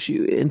until she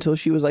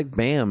was like,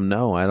 bam,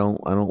 no, I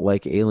don't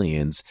like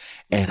aliens.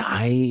 And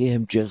I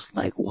am just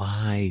like,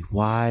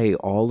 why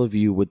all of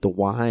you with the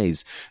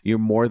whys? You're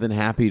more than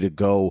happy to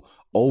go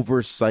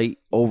oversee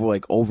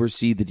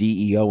the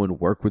DEO and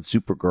work with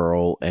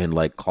Supergirl and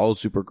like call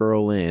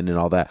Supergirl in and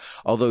all that.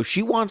 Although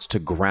she wants to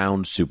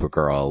ground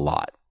Supergirl a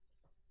lot.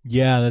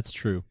 Yeah, that's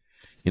true.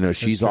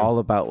 She's all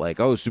about like,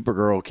 oh,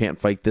 Supergirl can't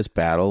fight this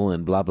battle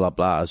and blah, blah,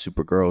 blah.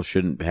 Supergirl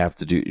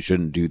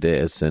shouldn't do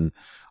this and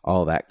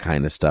all that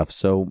kind of stuff.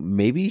 So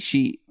maybe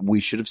we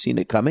should have seen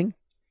it coming.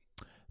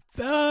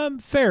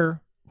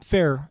 Fair.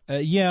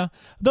 Yeah.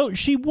 Though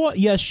she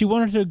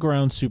wanted to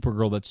ground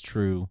Supergirl. That's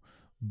true.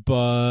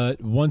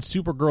 But once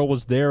Supergirl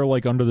was there,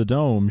 like under the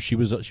dome, she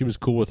was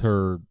cool with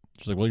her.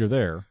 She's like, well, you're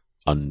there.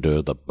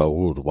 Under the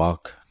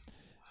boardwalk.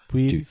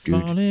 We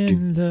fall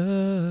in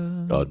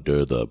love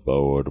under the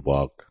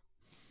boardwalk.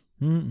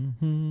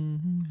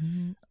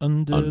 Mm-hmm.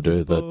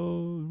 Under the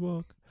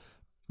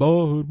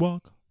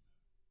boardwalk.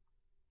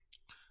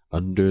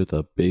 Under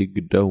the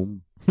big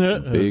dome.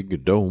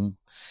 Big dome.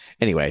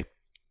 Anyway,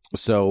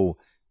 so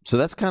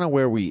that's kind of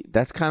where we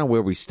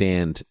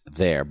stand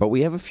there. But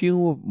we have a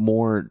few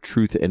more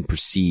truth and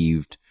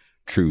perceived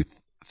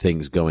truth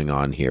things going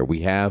on here.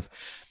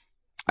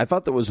 I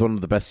thought that was one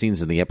of the best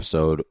scenes in the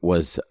episode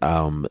was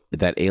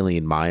that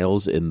alien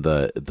Miles in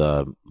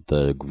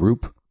the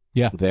group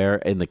there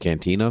in the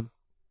cantina. And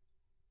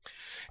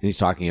he's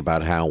talking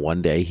about how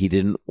one day he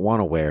didn't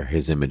want to wear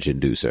his image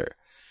inducer.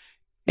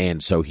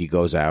 And so he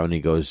goes out and he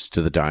goes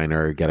to the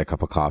diner, get a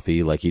cup of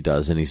coffee like he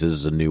does. And he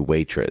says, there's a new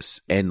waitress.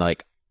 And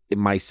like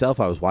myself,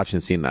 I was watching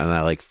the scene and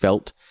I like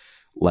felt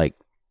like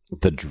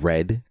the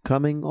dread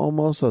coming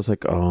almost. I was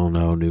like, oh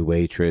no, new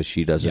waitress.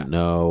 She doesn't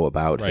know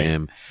about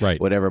him.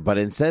 Right. Whatever. But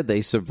instead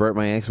they subvert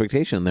my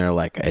expectation. They're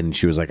like, and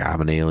she was like,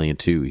 I'm an alien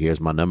too. Here's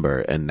my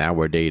number. And now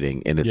we're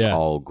dating and it's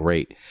all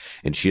great.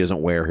 And she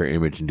doesn't wear her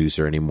image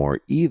inducer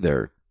anymore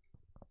either.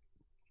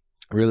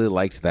 Really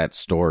liked that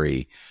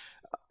story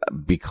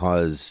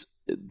because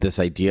this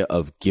idea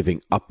of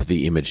giving up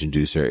the image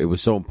inducer, it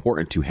was so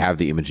important to have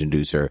the image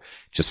inducer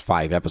just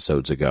 5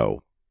 episodes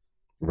ago,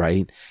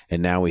 right?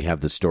 And now we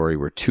have the story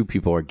where 2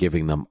 people are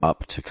giving them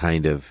up to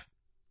kind of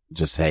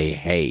just say,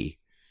 hey,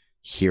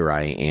 here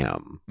I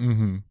am.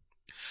 Mm-hmm.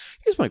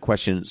 Here's my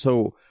question.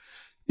 So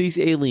these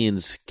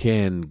aliens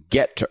can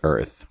get to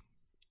Earth,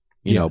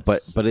 you know,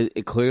 but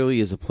it clearly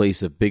is a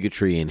place of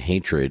bigotry and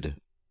hatred.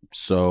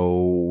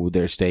 So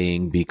they're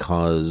staying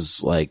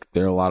because, like,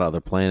 there are a lot of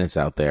other planets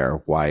out there.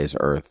 Why is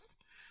Earth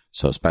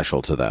so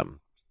special to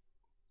them?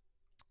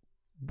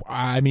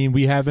 I mean,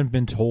 we haven't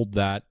been told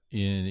that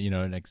in, you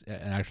know, an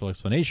actual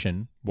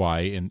explanation why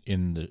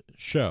in the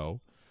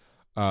show.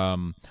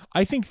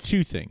 I think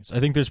 2 things. I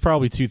think there's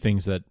probably 2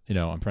 things that, you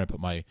know, I'm trying to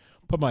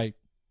put my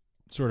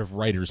sort of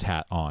writer's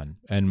hat on.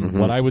 And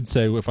what I would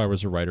say if I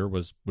was a writer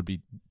would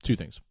be 2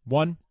 things.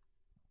 One,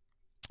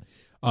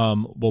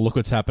 well, look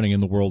what's happening in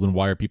the world, and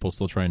why are people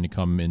still trying to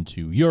come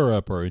into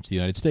Europe or into the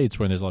United States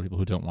when there's a lot of people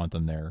who don't want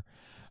them there?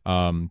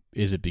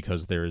 Is it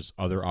because there's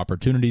other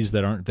opportunities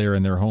that aren't there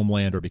in their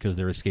homeland, or because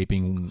they're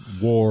escaping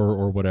war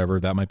or whatever?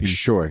 That might be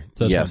sure.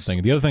 So that's yes. one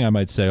thing. The other thing I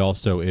might say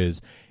also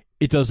is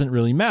it doesn't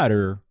really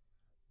matter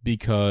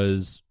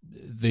because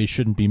they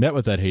shouldn't be met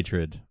with that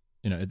hatred.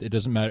 You know, it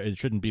doesn't matter. It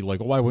shouldn't be like,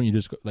 well, why wouldn't you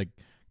just go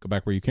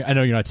back where you came? I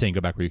know you're not saying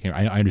go back where you came.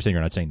 I understand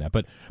you're not saying that,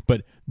 but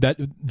that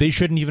they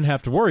shouldn't even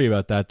have to worry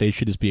about that. They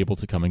should just be able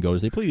to come and go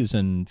as they please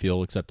and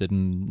feel accepted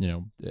and, you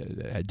know,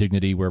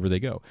 dignity wherever they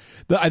go.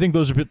 I think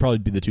those would probably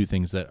be the 2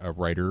 things that a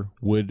writer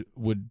would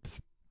you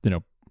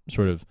know,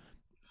 sort of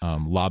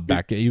lob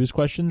back at you as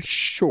questions.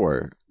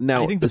 Sure.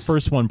 Now, I think the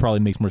first one probably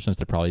makes more sense.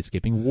 They're probably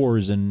escaping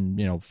wars and,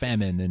 you know,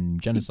 famine and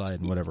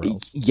genocide and whatever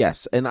else.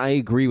 Yes, and I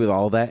agree with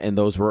all that, and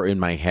those were in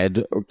my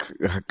head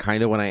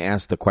kind of when I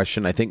asked the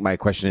question. I think my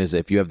question is,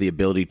 if you have the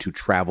ability to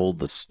travel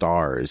the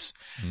stars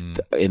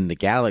in the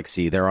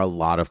galaxy, there are a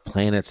lot of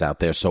planets out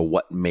there, so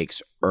what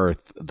makes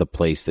Earth the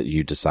place that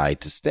you decide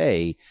to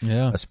stay,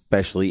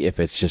 especially if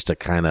it's just a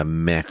kind of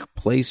meh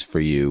place for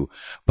you?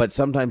 But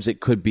sometimes it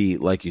could be,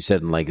 like you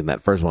said, like in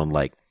that first one,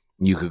 like,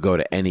 you could go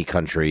to any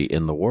country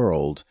in the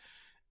world,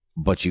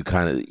 but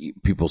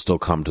people still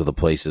come to the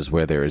places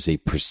where there is a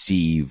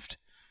perceived,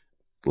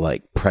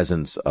 like,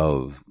 presence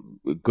of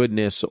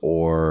goodness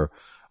or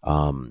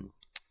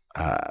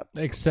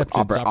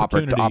acceptance,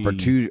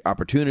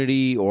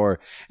 opportunity or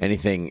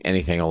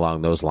anything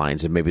along those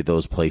lines. And maybe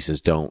those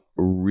places don't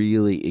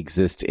really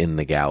exist in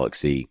the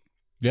galaxy.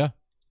 Yeah.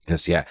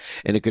 Yes, yeah.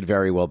 And it could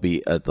very well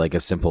be like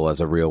as simple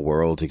as a real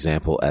world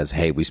example as,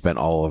 hey, we spent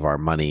all of my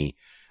money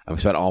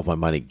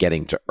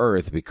getting to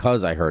Earth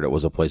because I heard it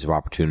was a place of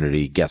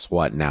opportunity. Guess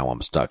what? Now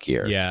I'm stuck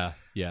here. Yeah.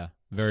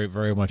 Very,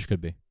 very much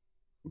could be.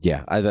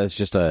 Yeah, that's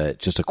just a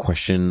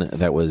question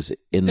that was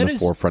in the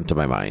forefront of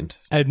my mind.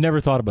 I had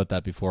never thought about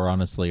that before,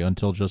 honestly,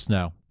 until just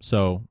now.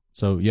 So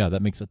yeah,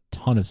 that makes a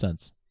ton of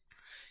sense.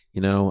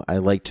 You know, I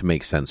like to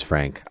make sense,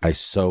 Frank. I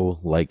so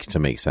like to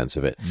make sense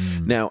of it.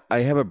 Now, I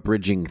have a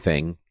bridging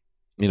thing,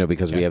 you know,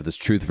 because we have this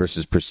truth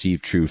versus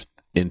perceived truth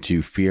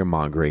into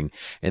fear-mongering,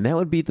 and that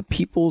would be the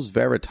People's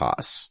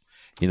Veritas.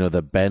 You know,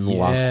 the Ben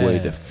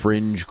Lockwood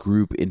fringe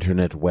group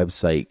internet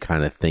website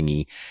kind of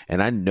thingy.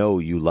 And I know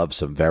you love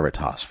some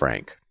Veritas,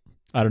 Frank.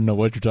 I don't know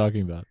what you're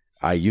talking about.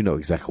 You know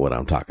exactly what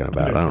I'm talking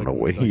about. I don't know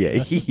what.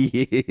 Yeah.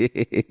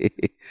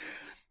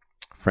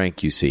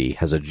 Frank, you see,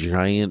 has a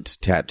giant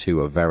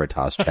tattoo of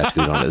Veritas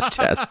tattooed on his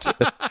chest.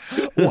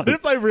 What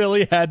if I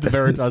really had the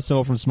Veritas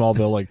symbol from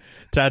Smallville, like,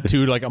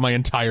 tattooed, like, on my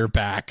entire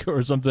back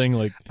or something?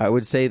 Like, I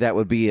would say that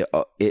would be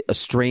a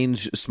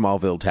strange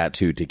Smallville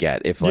tattoo to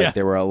get. If, like,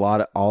 there were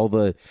all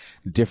the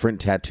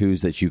different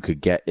tattoos that you could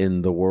get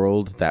in the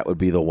world, that would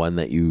be the one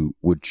that you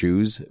would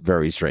choose.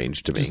 Very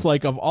strange to me. Just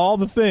like, of all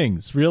the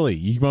things, really,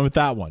 you went with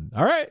that one.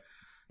 All right.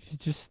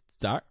 Just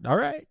start. All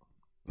right.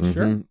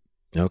 Sure.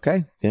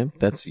 Okay, yeah,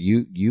 that's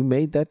you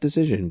made that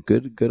decision.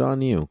 Good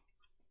on you.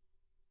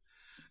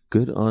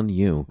 Good on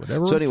you.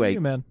 Whatever. So anyway, you,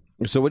 man.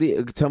 So what do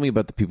you tell me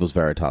about the People's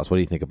Veritas? What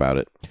do you think about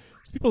it?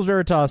 People's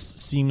Veritas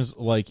seems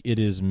like it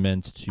is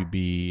meant to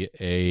be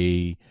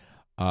an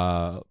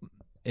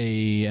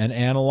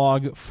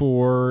analog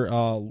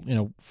for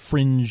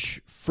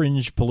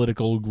fringe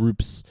political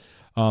groups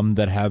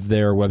that have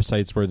their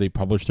websites where they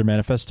publish their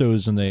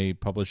manifestos and they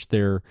publish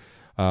their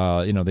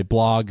they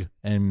blog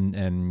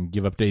and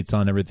give updates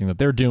on everything that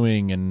they're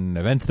doing and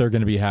events they're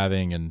going to be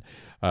having and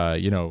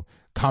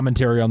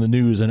commentary on the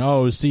news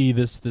and see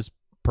this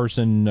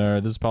person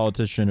or this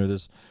politician or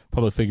this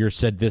public figure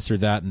said this or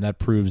that, and that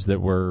proves that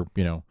we're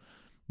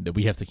that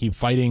we have to keep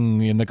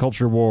fighting in the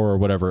culture war or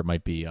whatever it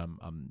might be.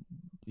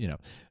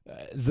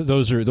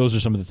 Those are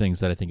some of the things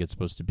that I think it's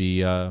supposed to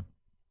be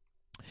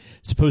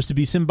supposed to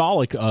be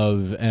symbolic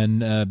of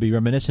and be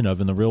reminiscent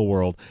of in the real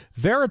world.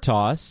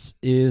 Veritas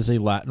is a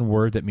Latin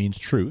word that means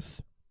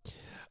truth.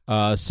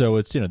 So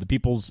it's, the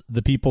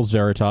people's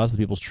veritas, the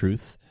people's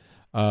truth,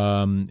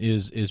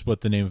 is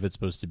what the name of it's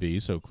supposed to be.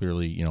 So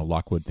clearly,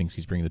 Lockwood thinks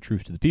he's bringing the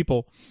truth to the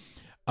people.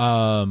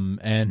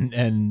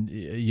 And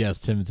yes,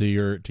 Tim, to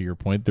your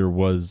point, there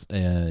was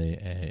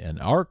an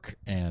arc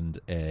and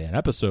an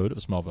episode of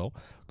Smallville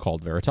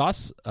called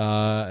Veritas.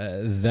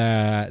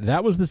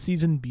 That was the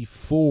season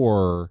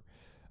before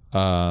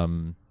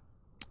the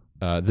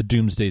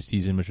Doomsday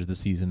season, which was the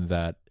season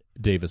that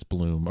Sam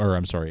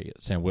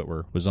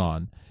Witwer was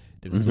on.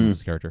 David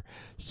Bloom's character.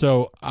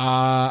 So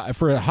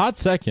for a hot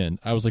second,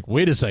 I was like,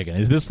 wait a second,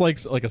 is this like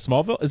a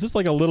Smallville? Is this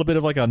like a little bit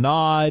of like a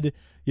nod?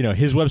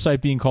 His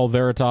website being called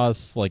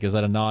Veritas, like, is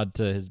that a nod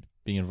to his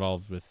being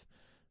involved with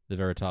the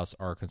Veritas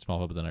arc in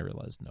Smallville? But then I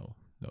realized, no,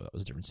 that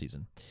was a different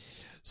season.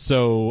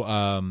 So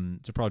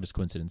it's probably just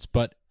coincidence.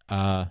 But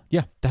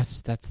yeah,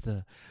 that's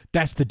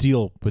the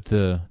deal with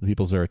the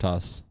People's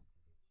Veritas.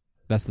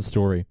 That's the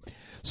story.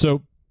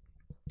 So,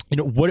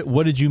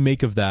 what did you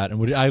make of that?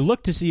 And I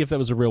looked to see if that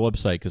was a real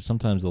website, because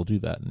sometimes they'll do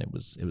that, and it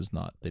was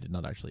not. They did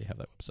not actually have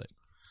that website.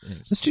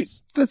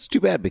 That's too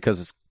bad, because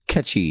it's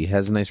catchy,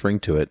 has a nice ring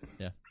to it.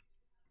 Yeah.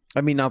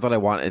 I mean, not that I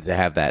want it to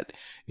have that,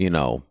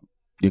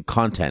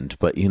 content,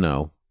 but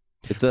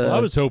it's a. Well, I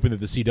was hoping that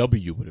the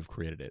CW would have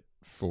created it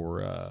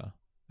for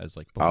as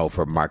like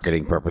for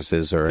marketing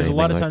purposes or anything a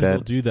lot of like times that.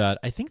 they'll do that.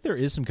 I think there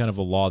is some kind of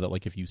a law that,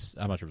 like, if you,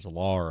 I'm not sure if it's a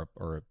law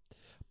or a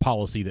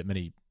policy that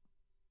many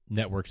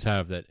networks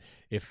have, that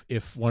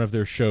if one of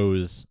their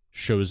shows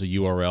a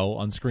URL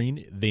on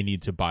screen, they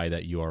need to buy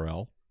that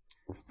URL.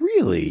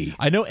 Really?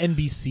 I know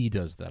NBC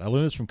does that. I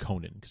learned this from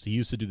Conan, because he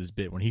used to do this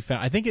bit when he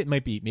found. I think it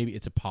might be, maybe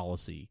it's a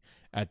policy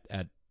at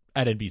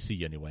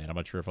NBC anyway, and I'm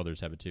not sure if others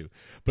have it too.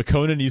 But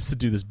Conan used to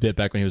do this bit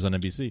back when he was on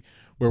NBC,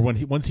 where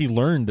once he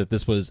learned that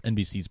this was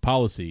NBC's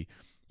policy,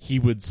 he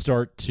would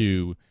start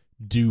to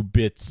do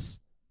bits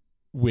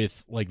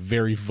with like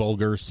very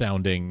vulgar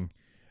sounding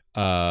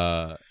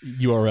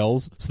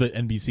URLs, so that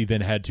NBC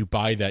then had to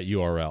buy that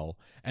URL.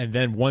 And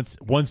then once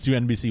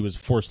NBC was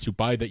forced to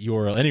buy that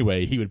URL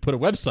anyway, he would put a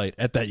website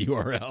at that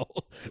URL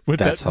with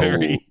that's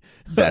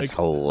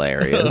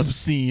hilarious,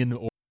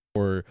 obscene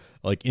or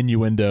like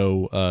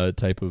innuendo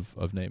type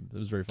of name. It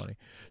was very funny.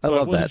 So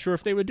I wasn't sure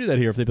if they would do that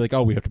here, if they'd be like,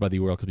 oh, we have to buy the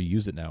URL because we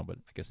use it now, but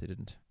I guess they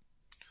didn't.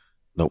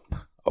 Nope.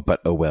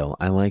 But oh well.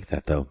 I like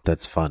that though.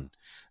 That's fun.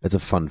 That's a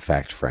fun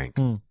fact, Frank.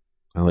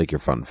 I like your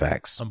fun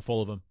facts. I'm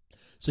full of them.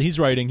 So he's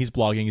writing, he's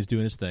blogging, he's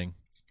doing his thing.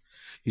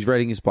 He's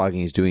writing, he's blogging,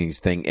 he's doing his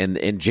thing,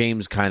 and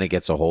James kind of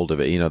gets a hold of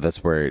it.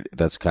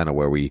 That's kind of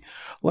where we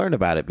learn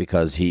about it,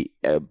 because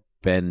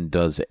Ben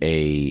does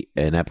an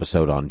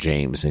episode on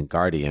James in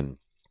Guardian,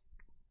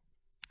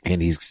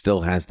 and he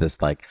still has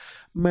this like,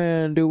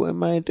 man,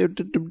 am I to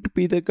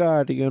be the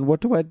Guardian?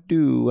 What do I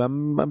do?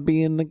 I'm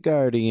being the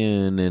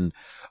Guardian, and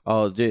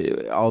all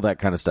that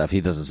kind of stuff. He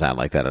doesn't sound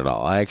like that at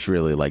all. I actually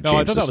really like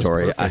James's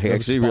story. I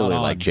actually really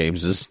like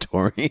James's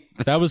story.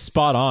 That was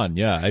spot on.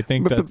 Yeah, I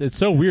think it's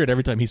so weird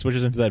every time he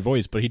switches into that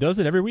voice, but he does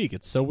it every week.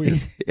 It's so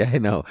weird. Yeah, I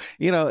know.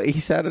 He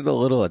sounded a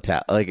little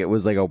like it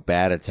was like a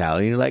bad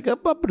Italian, like a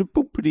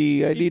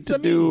buppity. I need to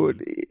do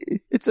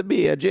it. It's a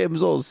me, a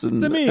James Olsen.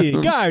 It's a me,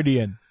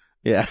 Guardian.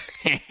 Yeah.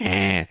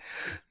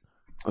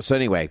 So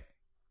anyway,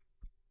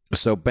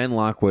 Ben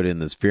Lockwood in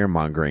this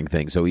fear-mongering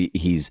thing, so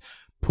he's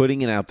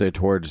putting it out there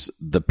towards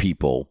the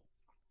people,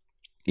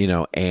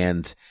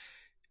 and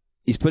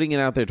he's putting it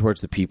out there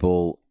towards the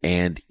people,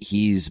 and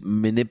he's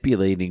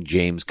manipulating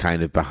James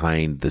kind of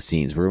behind the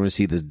scenes. We're going to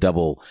see this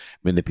double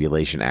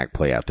manipulation act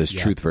play out, this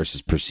truth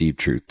versus perceived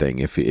truth thing,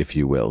 if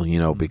you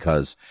will,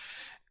 because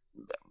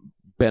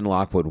Ben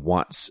Lockwood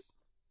wants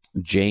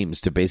James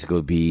to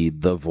basically be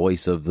the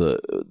voice of the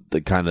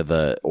kind of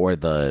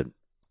the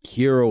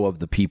hero of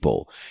the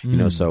people,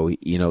 so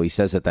he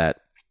says at that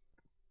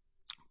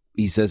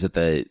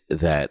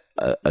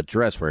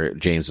address where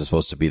James is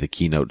supposed to be the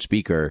keynote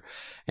speaker,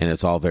 and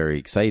it's all very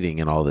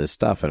exciting and all this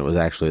stuff, and it was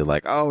actually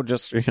like, oh,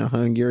 just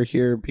you're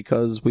here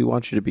because we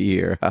want you to be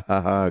here.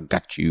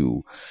 Got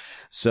you.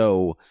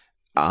 So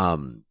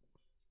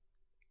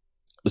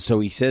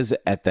he says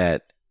at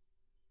that,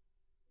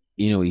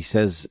 he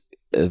says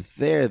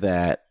there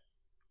that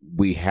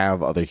we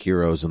have other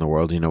heroes in the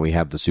world. We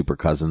have the super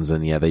cousins,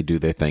 and they do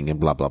their thing and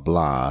blah, blah,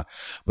 blah.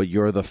 But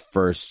you're the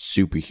first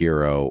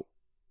superhero,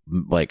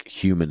 like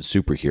human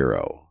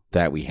superhero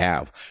that we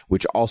have,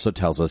 which also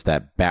tells us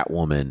that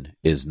Batwoman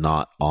is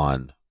not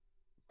on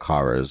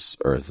Kara's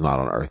Earth, not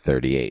on Earth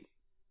 38.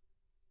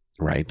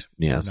 Right?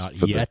 Yes.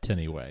 Not yet,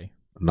 anyway.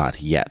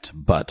 Not yet,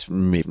 but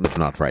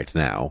not right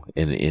now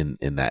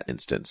in that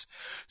instance.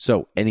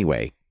 So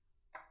anyway,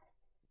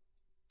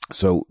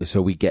 So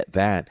we get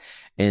that,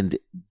 and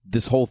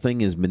this whole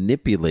thing is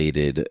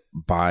manipulated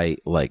by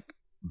like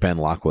Ben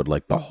Lockwood.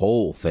 Like the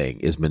whole thing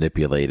is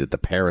manipulated. The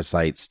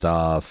parasite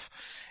stuff,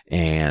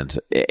 and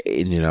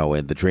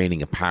the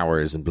draining of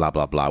powers and blah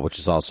blah blah, which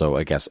is also,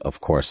 I guess,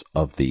 of course,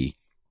 of the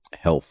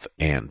health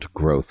and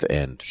growth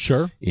and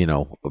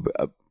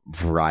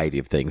variety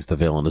of things. The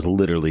villain is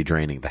literally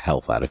draining the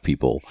health out of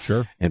people,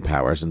 Sure. and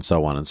powers, and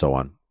so on and so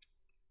on.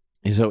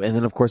 And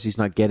then of course he's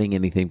not getting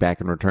anything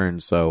back in return.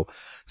 So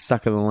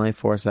sucking the life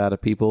force out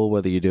of people,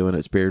 whether you're doing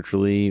it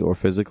spiritually or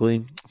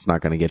physically, it's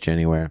not going to get you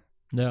anywhere.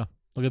 Yeah,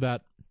 look at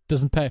that.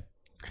 Doesn't pay,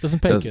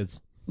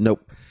 kids.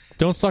 Nope.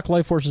 Don't suck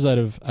life forces out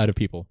of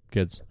people,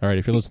 kids. All right,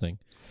 if you're listening,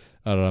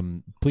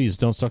 please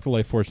don't suck the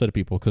life force out of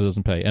people because it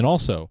doesn't pay. And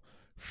also,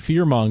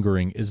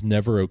 fear-mongering is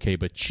never okay,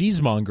 but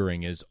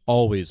cheesemongering is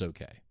always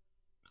okay.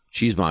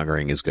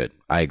 Cheesemongering is good.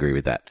 I agree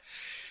with that.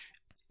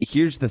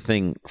 Here's the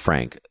thing,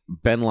 Frank.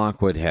 Ben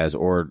Lockwood has,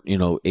 or,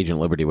 Agent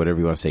Liberty, whatever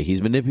you want to say,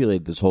 he's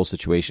manipulated this whole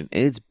situation.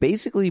 And it's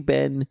basically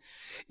been,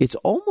 it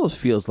almost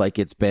feels like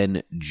it's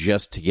been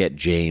just to get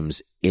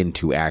James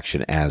into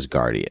action as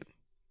Guardian.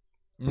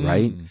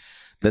 Right?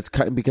 That's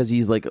kind of because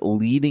he's like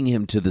leading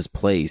him to this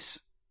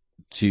place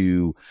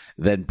to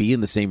then be in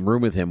the same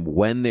room with him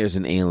when there's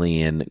an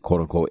alien,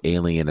 quote unquote,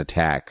 alien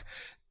attack,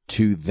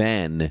 to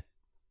then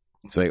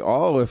say,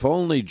 oh, if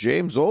only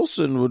James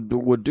Olsen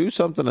would do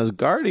something as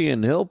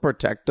Guardian, he'll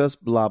protect us,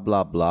 blah,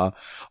 blah, blah,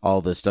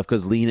 all this stuff.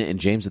 Because Lena and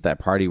James at that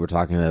party were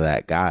talking to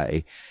that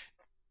guy,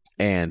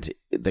 and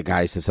the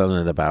guy said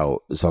something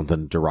about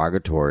something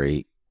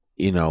derogatory,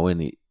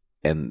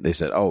 and they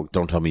said, oh,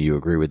 don't tell me you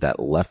agree with that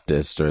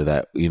leftist or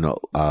that,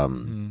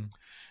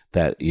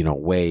 that,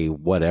 way,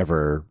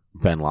 whatever,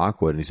 Ben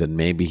Lockwood. And he said,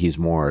 maybe he's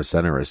more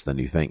centrist than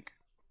you think.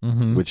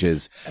 Mm-hmm. Which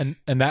is, and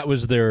that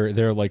was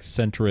their like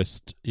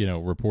centrist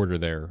reporter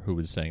there who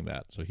was saying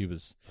that. So he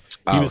was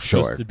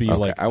supposed to be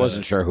like I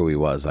wasn't sure who he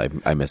was.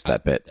 I missed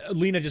that bit.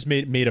 Lena just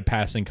made a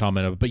passing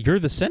comment of, but you're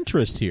the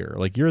centrist here,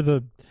 like you're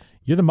the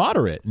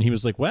moderate, and he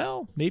was like,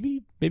 well,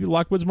 maybe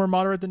Lockwood's more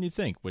moderate than you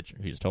think, which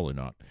he's totally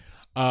not.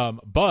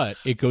 But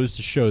it goes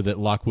to show that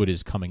Lockwood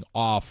is coming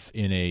off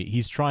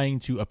he's trying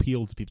to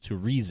appeal to people, to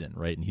reason,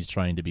 right? And he's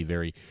trying to be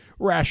very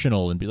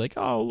rational and be like,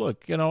 oh,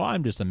 look,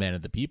 I'm just a man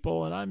of the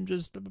people, and I'm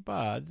just,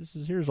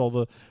 here's all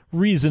the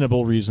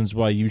reasonable reasons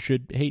why you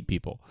should hate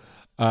people.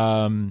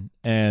 And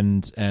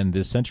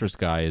this centrist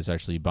guy is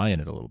actually buying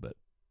it a little bit.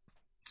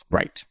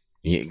 Right.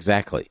 Yeah,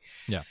 exactly.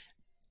 Yeah.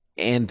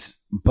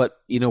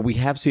 But we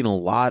have seen a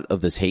lot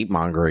of this hate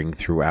mongering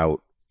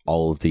throughout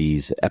all of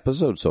these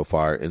episodes so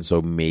far, and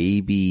so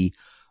maybe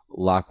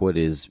Lockwood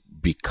is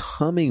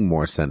becoming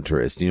more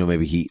centrist.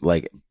 Maybe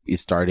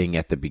he's starting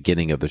at the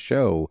beginning of the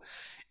show,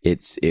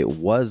 it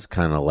was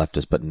kind of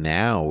leftist, but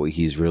now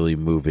he's really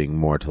moving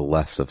more to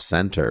left of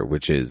center,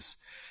 which is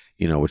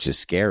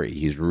scary.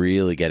 He's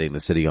really getting the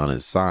city on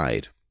his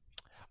side.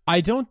 I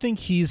don't think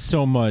he's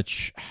so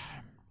much.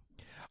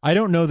 I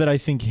don't know that I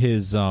think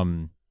his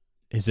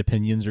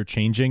opinions are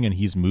changing and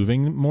he's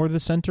moving more to the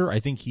center. I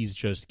think he's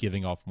just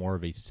giving off more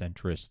of a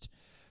centrist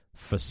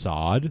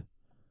facade.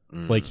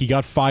 Like he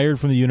got fired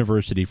from the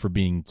university for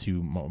being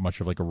too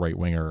much of like a right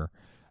winger,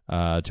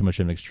 too much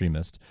of an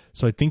extremist.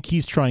 So I think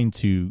he's trying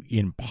to,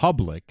 in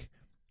public,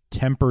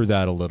 temper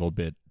that a little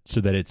bit so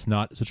that it's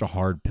not such a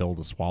hard pill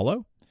to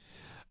swallow.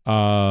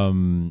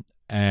 And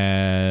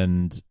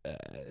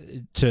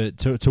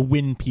to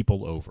win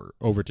people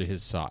over to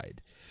his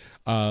side.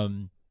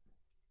 Now,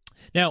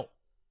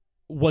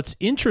 what's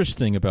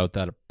interesting about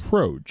that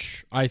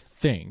approach, I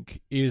think,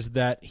 is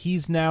that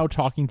he's now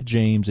talking to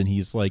James and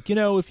he's like,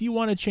 if you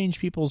want to change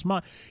people's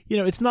mind,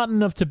 it's not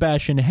enough to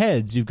bash in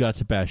heads, you've got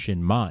to bash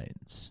in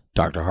minds.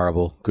 Dr.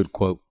 Horrible, good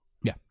quote.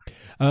 Yeah.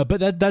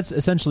 But that's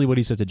essentially what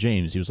he said to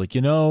James. He was like,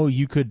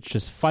 you could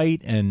just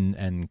fight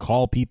and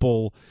call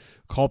people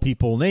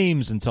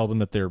names and tell them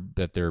that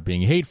they're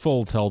being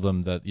hateful, tell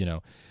them that,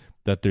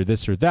 that they're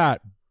this or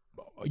that,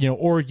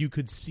 or you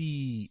could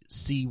see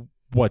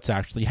what's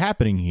actually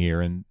happening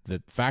here. And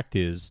the fact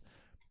is,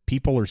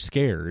 people are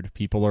scared.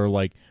 People are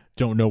like,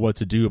 don't know what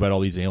to do about all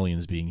these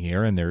aliens being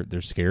here, and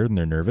they're scared and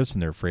they're nervous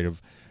and they're afraid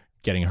of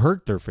getting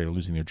hurt. They're afraid of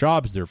losing their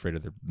jobs. They're afraid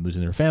of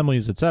losing their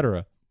families,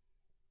 etc.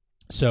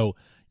 So,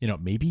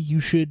 maybe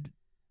you should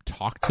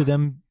talk to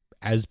them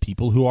as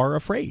people who are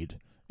afraid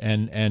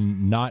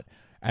and not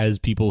as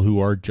people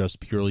who are just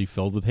purely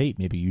filled with hate.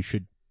 Maybe you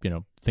should,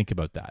 think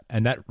about that.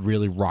 And that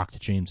really rocked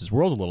James's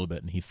world a little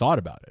bit, and he thought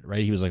about it,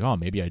 right? He was like, oh,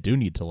 maybe I do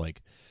need to,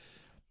 like,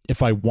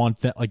 if I want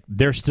that, like,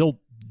 they're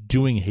still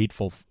doing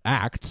hateful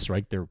acts,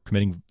 right? They're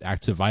committing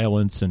acts of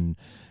violence and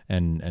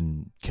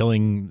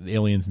killing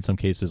aliens in some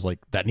cases. Like,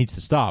 that needs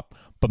to stop.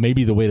 But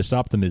maybe the way to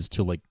stop them is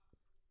to, like,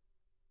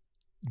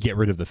 get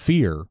rid of the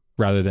fear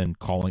rather than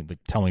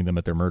telling them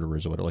that they're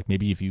murderers or whatever. Like,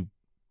 maybe if you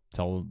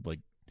tell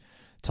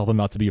them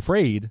not to be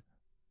afraid,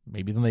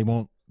 maybe then they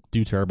won't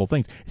do terrible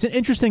things. It's an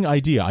interesting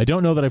idea. I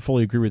don't know that I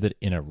fully agree with it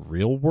in a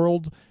real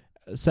world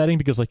setting,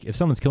 because, like, if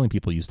someone's killing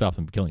people, you stop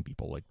them from killing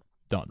people, like,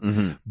 done.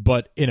 Mm-hmm.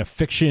 But in a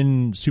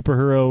fiction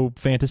superhero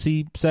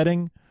fantasy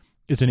setting,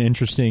 it's an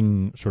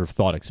interesting sort of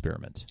thought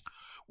experiment.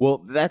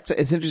 Well,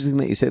 it's interesting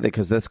that you say that,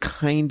 because that's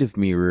kind of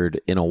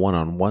mirrored in a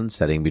one-on-one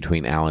setting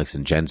between Alex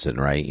and Jensen,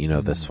 right?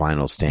 This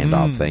final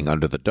standoff thing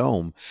under the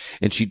dome.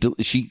 And she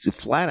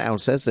flat out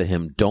says to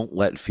him, don't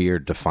let fear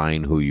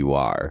define who you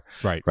are.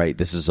 Right. Right.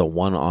 This is a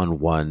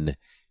one-on-one,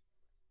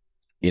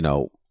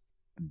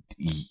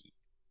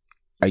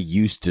 I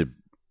used to,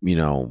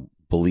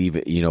 believe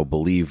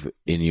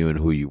in you and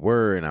who you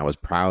were, and I was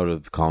proud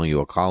of calling you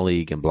a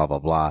colleague and blah, blah,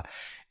 blah.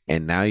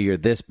 And now you're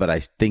this, but I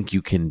think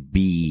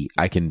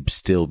I can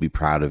still be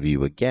proud of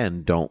you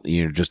again.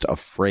 You're just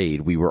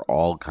afraid. We were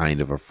all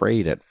kind of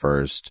afraid at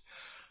first.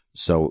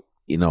 So,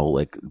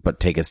 but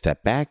take a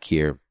step back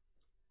here.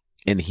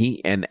 And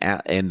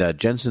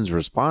Jensen's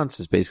response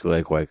is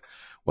basically like,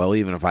 well,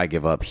 even if I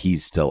give up,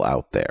 he's still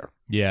out there.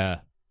 Yeah.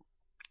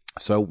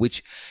 So,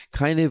 which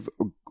kind of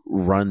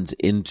runs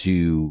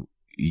into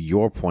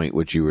your point,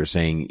 which you were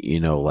saying, you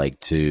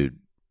don't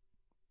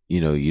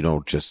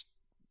just,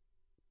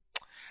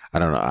 I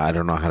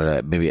don't know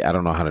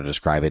how to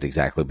describe it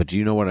exactly, but do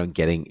you know what I'm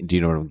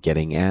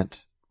getting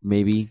at?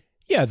 Maybe?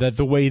 Yeah, that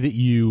the way that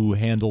you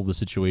handle the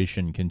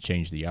situation can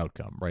change the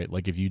outcome, right?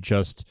 Like if you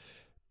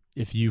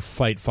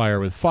fight fire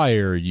with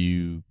fire,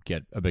 you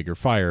get a bigger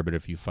fire, but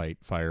if you fight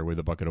fire with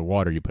a bucket of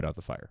water, you put out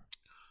the fire.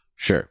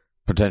 Sure.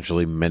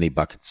 Potentially many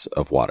buckets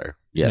of water.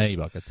 Yes. Many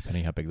buckets,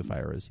 depending how big the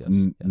fire is.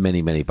 Yes.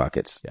 Many, many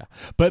buckets. Yeah.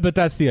 But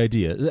that's the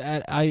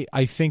idea.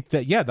 I think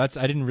that,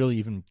 I didn't really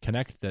even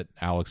connect that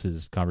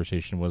Alex's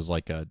conversation was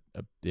like sort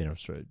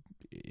of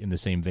in the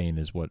same vein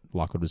as what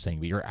Lockwood was saying,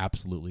 but you're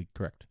absolutely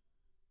correct.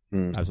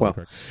 Absolutely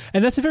correct.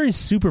 And that's a very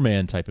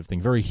Superman type of thing,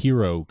 very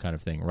hero kind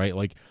of thing, right?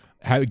 Like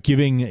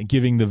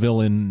giving the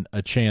villain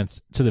a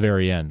chance to the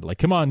very end. Like,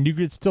 come on,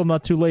 it's still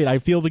not too late. I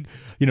feel Luke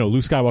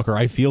Skywalker,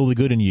 I feel the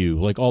good in you,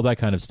 like all that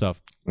kind of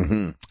stuff.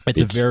 Mm-hmm. It's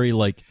a very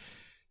like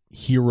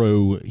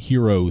heroic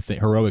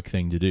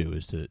thing to do,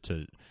 is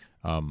to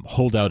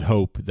hold out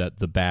hope that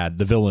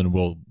the villain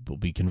will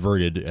be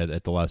converted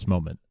at the last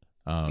moment.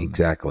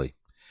 Exactly.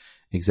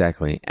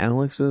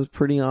 Alex is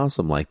pretty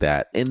awesome like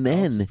that. And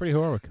then pretty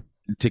heroic.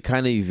 To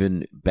kind of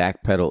even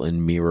backpedal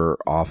and mirror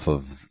off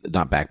of,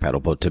 not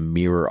backpedal, but to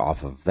mirror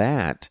off of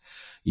that,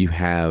 you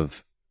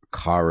have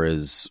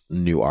Kara's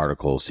new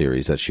article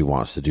series that she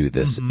wants to do,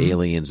 this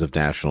Aliens of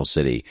National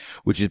City,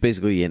 which is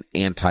basically an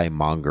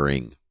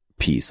anti-mongering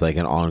piece, like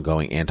an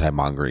ongoing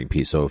anti-mongering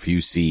piece. So if you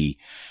see,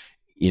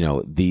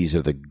 these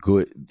are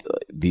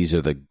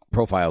the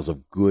profiles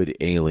of good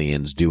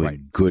aliens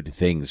doing good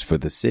things for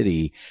the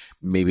city,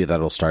 maybe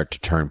that'll start to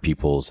turn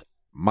people's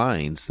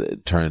minds,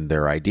 that turn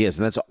their ideas.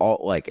 And that's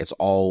all, like, it's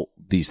all,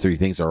 these three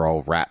things are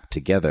all wrapped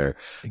together.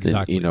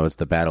 Exactly. It's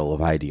the battle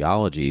of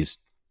ideologies.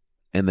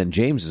 And then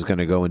James is going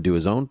to go and do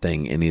his own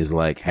thing, and he's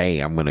like, hey,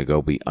 I'm going to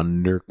go be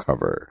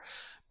undercover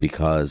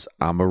because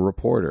I'm a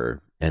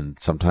reporter, and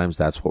sometimes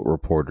that's what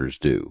reporters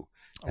do.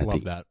 I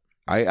love that.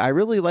 I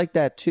really like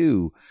that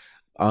too.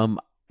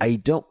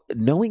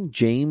 Knowing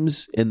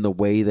James in the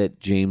way that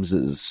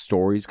James's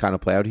stories kind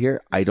of play out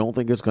here, I don't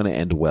think it's going to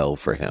end well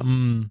for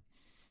him.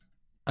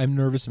 I'm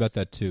nervous about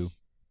that too.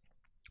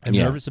 I'm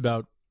nervous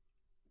about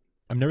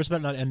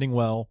not ending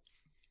well.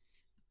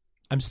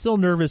 I'm still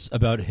nervous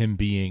about him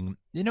being,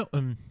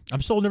 I'm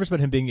still nervous about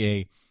him being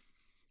a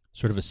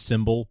sort of a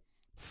symbol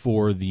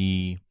for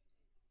the,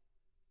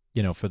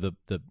 for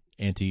the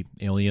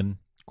anti-alien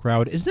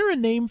crowd. Is there a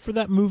name for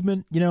that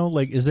movement?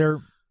 Is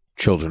there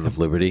Children of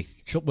Liberty?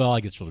 Well, I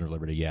guess Children of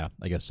Liberty. Yeah,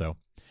 I guess so.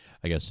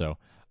 I guess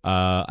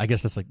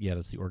that's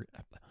that's the organ.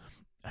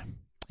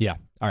 Yeah.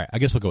 All right. I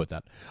guess we'll go with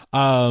that.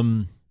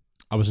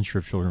 I wasn't sure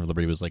if Children of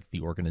Liberty was like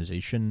the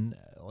organization,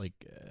 like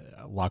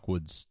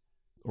Lockwood's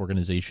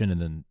organization, and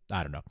then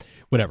I don't know,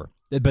 whatever.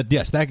 But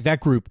yes,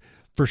 that group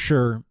for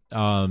sure.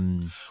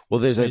 Well,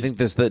 I think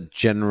there's the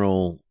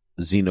general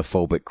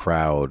xenophobic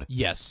crowd.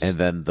 Yes, and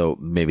then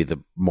maybe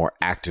the more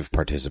active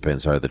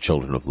participants are the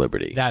Children of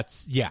Liberty.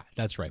 That's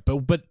right.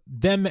 But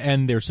them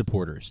and their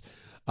supporters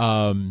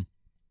are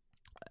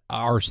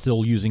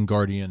still using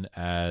Guardian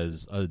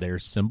as their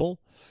symbol.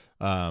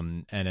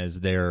 And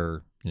as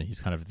their, he's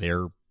kind of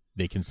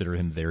they consider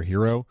him their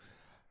hero,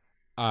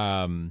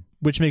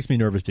 which makes me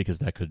nervous because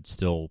that could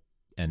still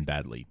end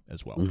badly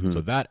as well. Mm-hmm.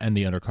 So that and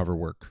the undercover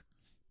work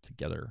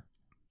together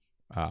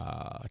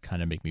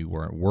kind of make me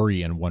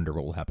worry and wonder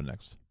what will happen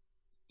next.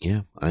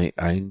 Yeah,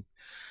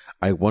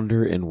 I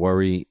wonder and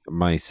worry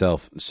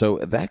myself. So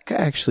that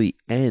actually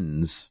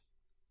ends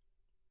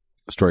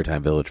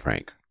Storytime Village,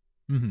 Frank.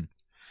 Mm-hmm.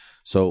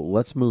 So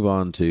let's move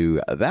on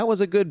to, that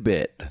was a good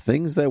bit.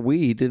 Things that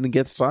we didn't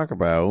get to talk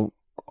about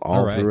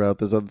all throughout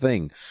this other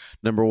thing.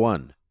 Number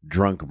one,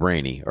 Drunk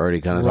Brainy. Already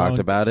kind of talked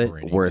about it.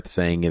 Brainy. Worth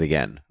saying it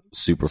again.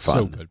 Super fun.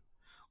 So good.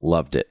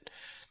 Loved it.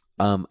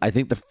 I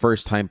think the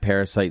first time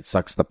Parasite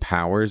sucks the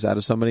powers out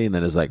of somebody and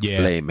then is like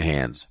flame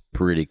hands.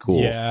 Pretty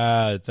cool.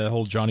 Yeah, the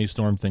whole Johnny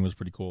Storm thing was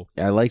pretty cool.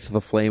 I liked the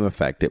flame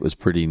effect. It was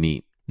pretty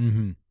neat.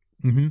 Mm-hmm.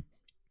 Mm-hmm.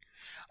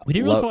 We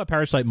didn't really talk about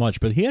Parasite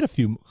much, but he had a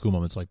few cool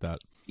moments like that.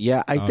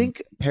 Yeah, I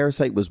think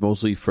Parasite was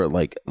mostly for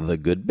like the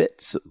good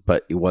bits,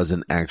 but it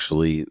wasn't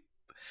actually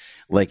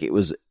like, it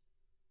was,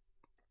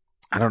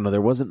 I don't know,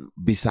 there wasn't,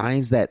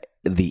 besides that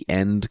the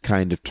end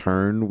kind of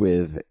turn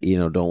with,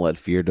 don't let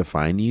fear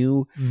define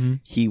you,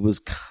 he was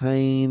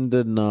kind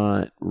of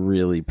not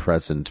really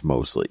present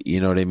mostly.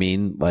 You know what I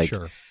mean? Like,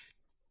 sure.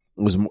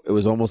 It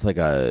was almost like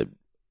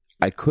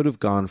I could have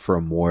gone for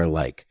a more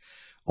like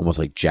almost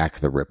like Jack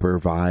the Ripper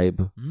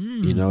vibe.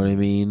 You know what I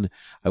mean?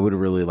 I would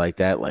really like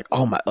that. Like,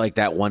 oh my, like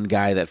that one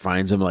guy that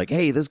finds him, like,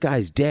 hey, this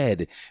guy's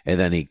dead. And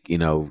then he,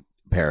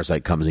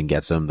 Parasite comes and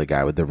gets him, the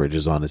guy with the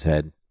ridges on his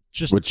head.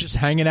 Just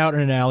hanging out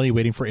in an alley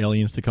waiting for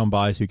aliens to come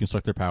by so you can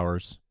suck their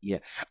powers. Yeah.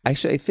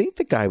 Actually, I think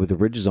the guy with the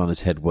ridges on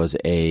his head was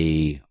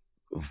a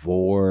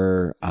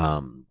Vor.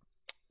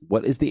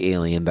 What is the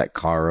alien that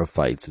Kara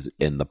fights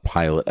in the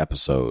pilot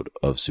episode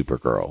of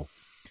Supergirl?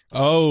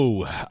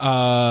 Oh,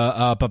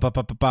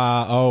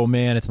 oh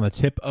man, it's on the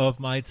tip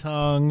of my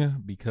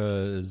tongue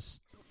because.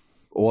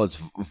 Well, it's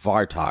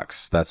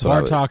Vartox. That's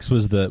what Vartox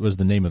was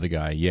the name of the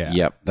guy. Yeah.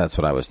 Yep, that's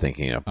what I was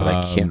thinking of, but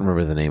I can't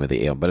remember the name of the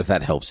alien. But if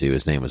that helps you,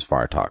 his name was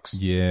Vartox.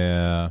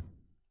 Yeah.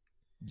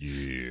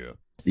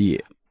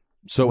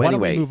 So why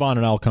anyway, don't we move on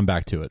and I'll come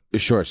back to it.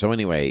 Sure. So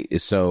anyway,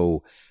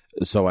 so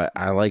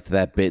I liked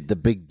that bit. The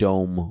big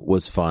dome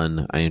was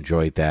fun. I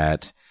enjoyed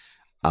that.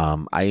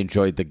 I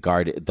enjoyed the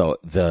guard.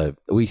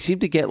 We seem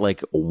to get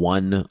like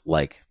one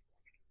like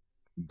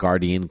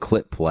Guardian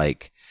clip,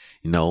 like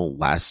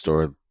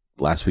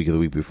last week or the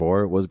week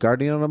before was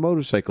Guardian on a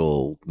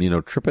motorcycle,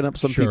 tripping up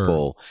some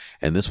people.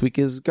 And this week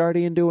is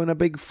Guardian doing a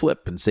big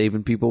flip and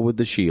saving people with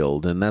the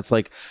shield. And that's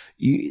like,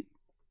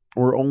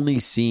 we're only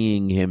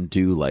seeing him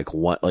do like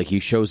one, like he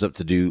shows up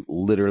to do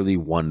literally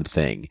one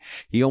thing.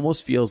 He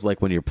almost feels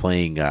like when you're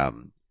playing,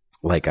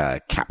 like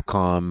a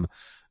Capcom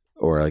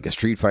or like a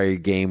Street Fighter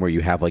game where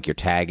you have like your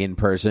tag in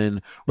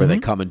person where they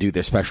come and do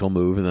their special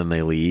move and then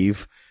they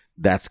leave.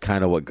 That's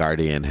kind of what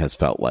Guardian has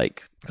felt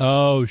like.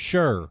 Oh,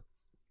 sure.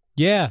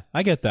 Yeah,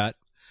 I get that.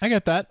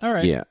 All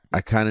right. Yeah, I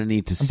kind of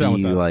need to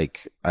see,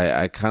 like,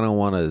 I kind of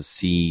want to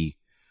see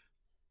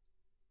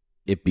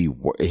it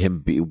him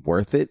be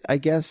worth it, I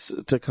guess,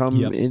 to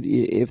come in,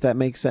 if that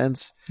makes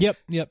sense. Yep.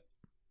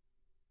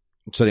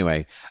 So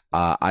anyway,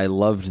 I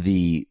loved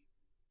the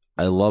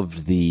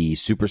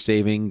super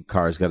saving.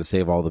 Kara's got to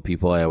save all the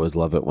people. I always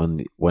love it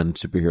when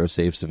superheroes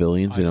save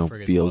civilians.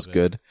 Feels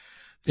good.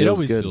 It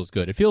always feels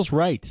good. It feels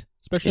right.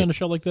 Especially on a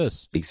show like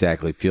this.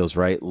 Exactly. Feels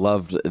right.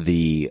 Loved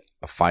the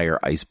fire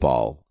ice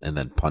ball and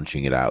then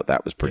punching it out.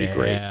 That was pretty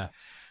great. Yeah.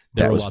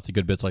 There were lots of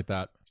good bits like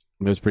that.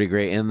 It was pretty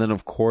great. And then,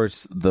 of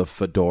course, the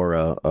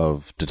fedora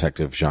of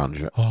Detective John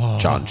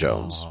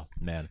Jones.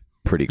 Man.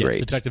 Pretty great.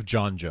 Detective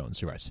John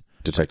Jones. You're right.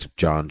 Detective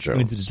John Jones.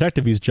 When he's a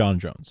detective, he's John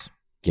Jones.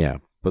 Yeah.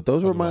 But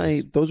those were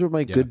my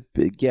good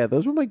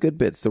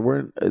bits. There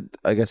weren't,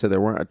 like I said, they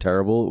weren't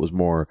terrible. It was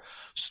more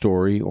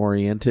story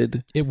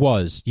oriented. It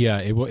was, yeah.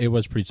 It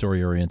was pretty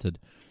story oriented.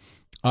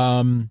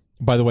 By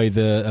the way,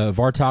 the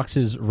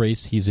Vartox's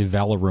race, he's a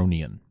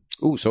Valeronian.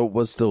 Ooh, so it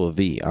was still a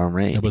V. All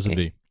right, it was a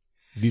V.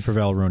 V for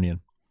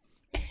Valeronian.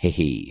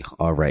 Hey,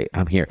 all right,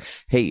 I'm here.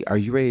 Hey, are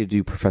you ready to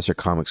do Professor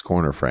Comics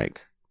Corner,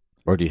 Frank?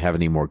 Or do you have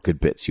any more good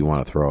bits you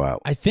want to throw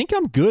out? I think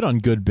I'm good on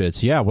good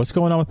bits. Yeah, what's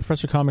going on with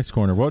Professor Comics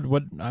Corner?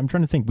 What I'm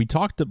trying to think. We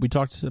talked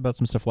about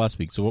some stuff last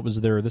week. So what was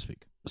there this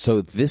week?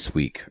 So this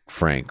week,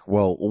 Frank.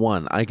 Well,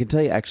 one, I can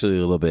tell you actually a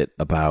little bit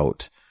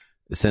about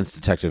since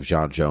Detective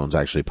John Jones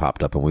actually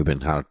popped up, and we've been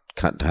kind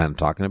of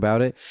talking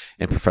about it.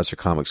 And Professor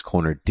Comics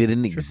Corner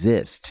didn't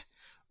exist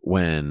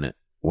when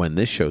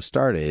this show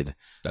started.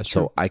 That's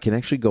true. So I can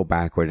actually go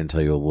backward and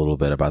tell you a little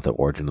bit about the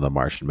origin of the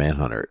Martian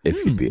Manhunter,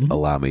 if you'd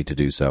allow me to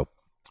do so.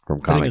 From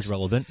comics. I think it's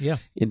relevant, yeah.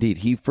 Indeed.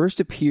 He first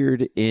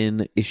appeared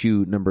in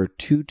issue number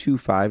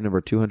 225,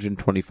 number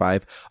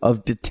 225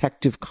 of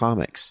Detective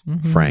Comics,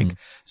 Frank.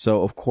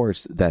 So, of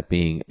course, that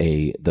being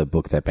the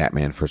book that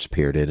Batman first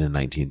appeared in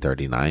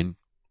 1939,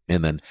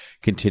 and then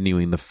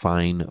continuing the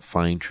fine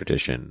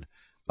tradition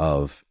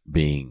of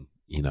being,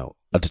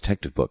 a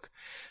detective book.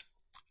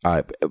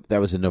 That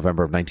was in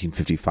November of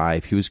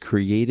 1955. He was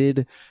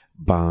created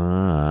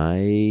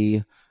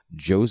by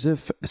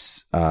Joseph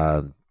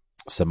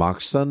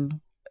Samachson.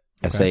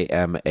 Okay.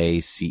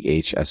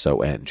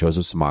 Samachson,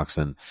 Joseph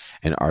Samachson,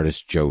 and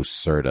artist Joe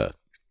Cerda.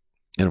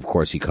 And of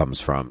course, he comes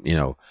from,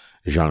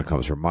 Jean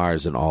comes from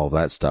Mars and all of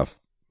that stuff.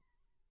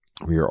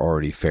 We are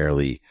already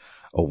fairly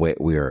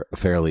aware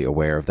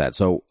of that.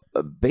 So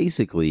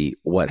basically,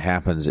 what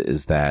happens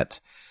is that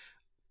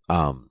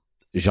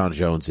Jean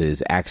Jones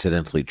is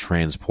accidentally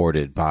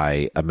transported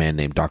by a man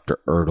named Dr.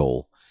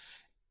 Ertl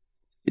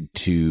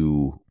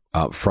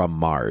from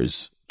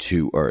Mars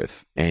to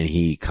Earth, and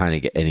he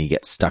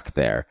gets stuck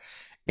there,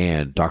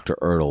 and Dr.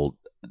 Ertl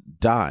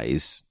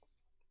dies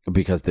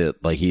because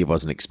he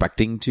wasn't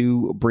expecting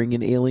to bring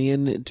an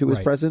alien to his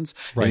presence,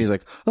 and he's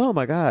like, oh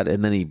my god,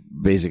 and then he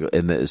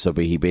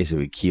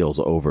basically keels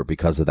over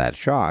because of that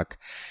shock,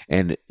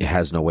 and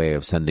has no way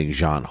of sending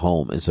Jean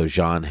home, and so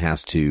Jean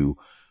has to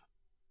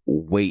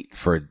wait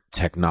for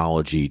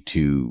technology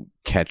to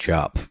catch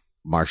up,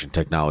 Martian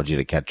technology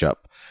to catch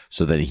up,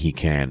 so that he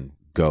can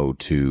go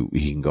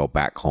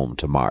back home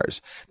to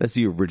Mars. That's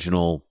the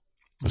original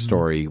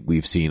story.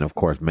 We've seen, of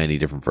course, many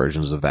different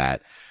versions of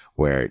that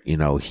where,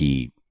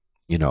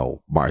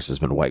 Mars has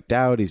been wiped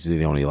out. He's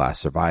the only last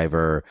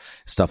survivor,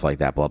 stuff like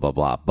that, blah, blah,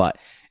 blah. But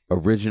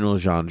original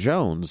John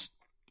Jones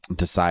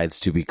decides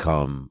to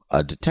become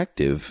a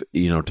detective,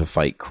 to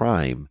fight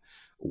crime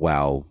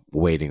while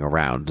waiting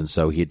around. And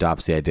so he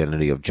adopts the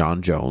identity of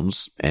John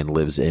Jones and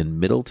lives in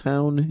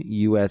Middletown,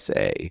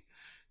 USA.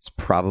 It's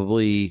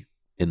probably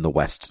in the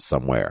West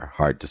somewhere.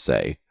 Hard to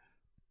say.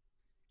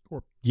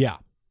 Yeah.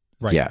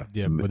 Right. Yeah.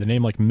 With a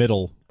name like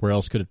Middle, where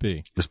else could it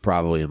be? It's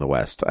probably in the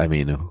West. I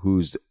mean,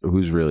 who's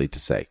really to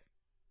say?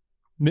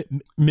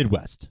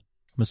 Midwest.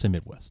 I'm going to say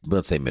Midwest.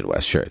 Let's say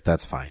Midwest. Sure.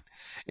 That's fine.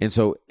 And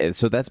so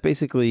that's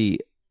basically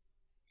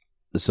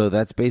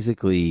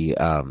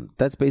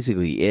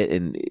it.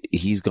 And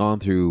he's gone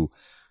through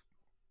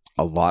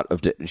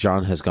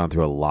John has gone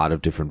through a lot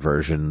of different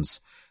versions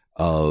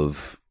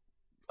of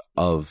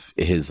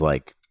his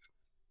like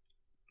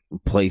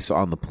place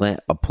on the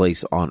planet, a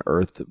place on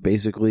Earth,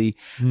 basically.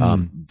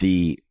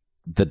 The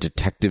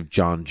detective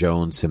John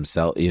Jones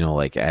himself,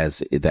 like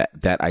as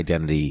that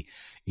identity,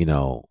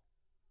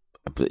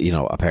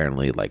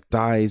 apparently like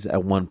dies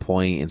at one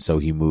point, and so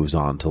he moves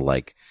on to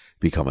like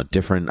become a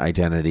different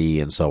identity,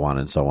 and so on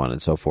and so on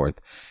and so forth.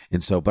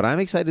 And so, but I'm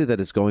excited that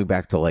it's going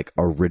back to like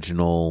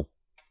original,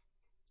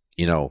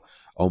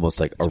 almost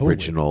like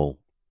original,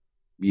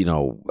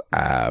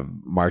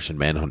 Martian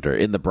Manhunter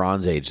in the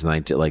Bronze Age,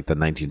 like the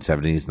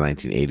 1970s,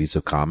 1980s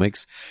of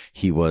comics.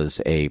 He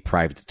was a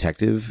private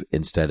detective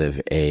instead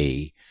of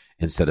a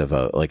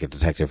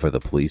detective for the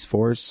police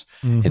force.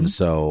 Mm-hmm. And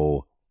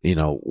so,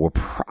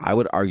 I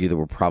would argue that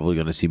we're probably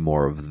going to see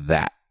more of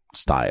that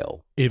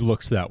style. It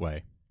looks that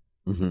way.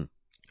 Mm-hmm.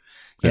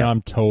 Yeah,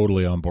 I'm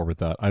totally on board with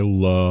that. I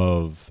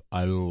love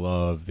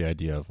the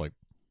idea of like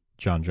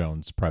John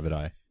Jones, Private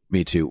Eye.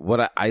 Me too.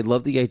 What I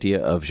love the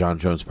idea of John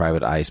Jones'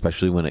 Private Eye,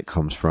 especially when it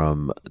comes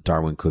from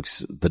Darwin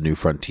Cook's The New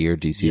Frontier,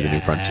 DC The New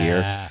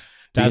Frontier.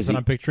 That's what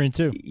I'm picturing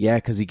too. Yeah,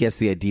 because he gets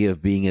the idea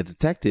of being a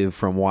detective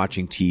from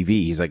watching TV.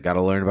 He's like, got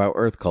to learn about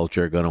Earth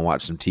culture, going to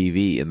watch some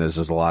TV, and there's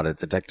just a lot of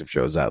detective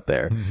shows out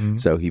there. Mm-hmm.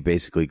 So he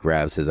basically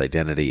grabs his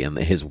identity and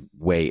his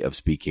way of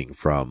speaking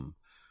from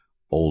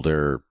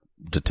older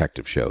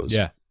detective shows.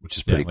 Yeah. Which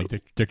is pretty like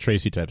Dick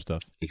Tracy type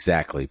stuff.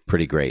 Exactly.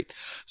 Pretty great.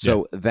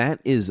 So that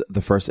is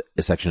the first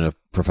section of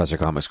Professor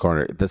Comics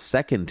Corner. The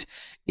second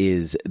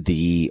is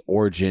the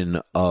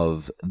origin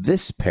of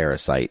this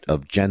parasite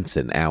of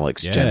Jensen,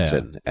 Alex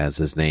Jensen, as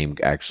his name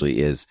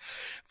actually is.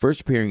 First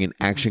appearing in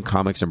Action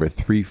Comics number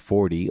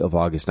 340 of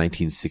August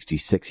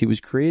 1966. He was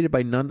created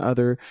by none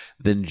other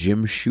than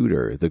Jim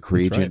Shooter, the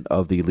creator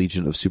of the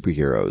Legion of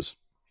Superheroes,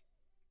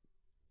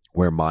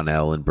 where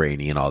Mon-El and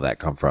Brainy and all that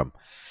come from.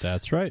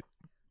 That's right.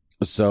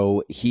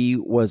 So he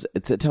was,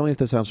 tell me if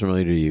this sounds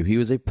familiar to you. He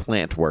was a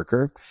plant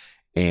worker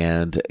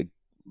and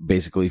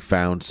basically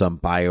found some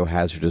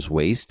biohazardous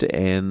waste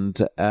and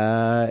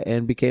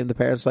became the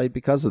parasite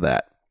because of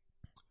that.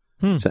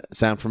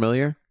 Sound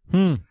familiar?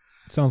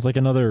 Sounds like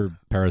another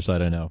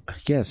parasite I know.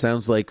 Yeah,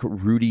 sounds like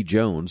Rudy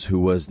Jones, who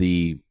was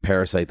the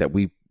parasite that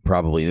it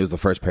was the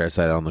first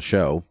parasite on the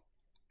show.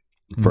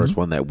 First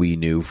one that we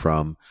knew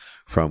from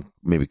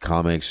maybe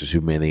comics or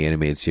Superman the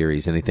Animated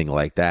Series, anything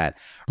like that.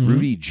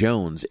 Rudy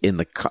Jones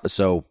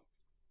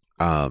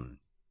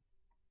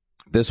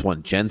this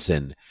one,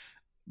 Jensen,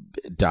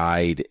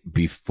 died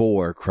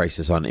before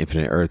Crisis on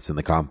Infinite Earths in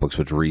the comic books,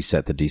 which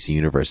reset the DC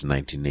universe in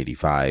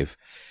 1985.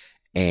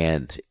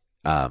 And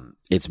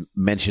it's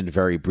mentioned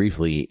very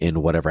briefly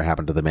in Whatever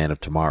Happened to the Man of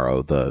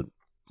Tomorrow, the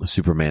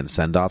Superman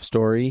send-off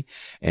story.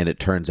 And it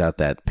turns out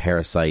that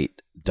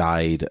Parasite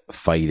died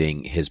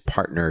fighting his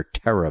partner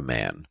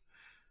Terra-Man.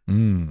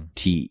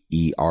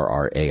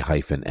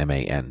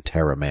 TERRA-MAN,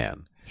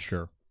 Terra-Man.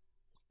 Sure.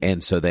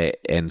 And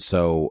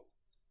so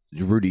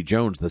Rudy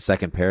Jones, the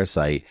second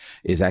parasite,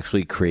 is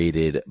actually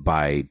created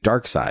by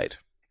Darkseid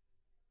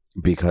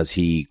because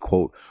he,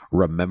 quote,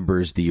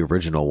 remembers the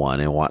original one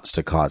and wants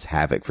to cause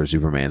havoc for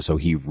Superman. So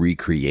he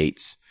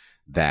recreates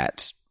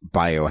that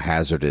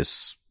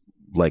biohazardous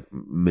like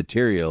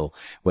material,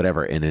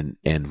 whatever,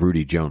 and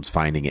Rudy Jones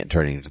finding it and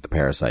turning it into the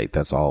parasite.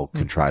 That's all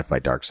contrived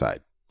by Darkseid.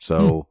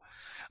 So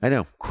I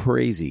know,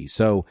 crazy.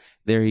 So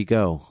there you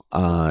go.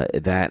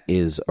 That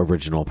is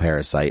original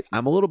Parasite.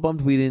 I'm a little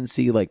bummed we didn't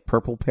see like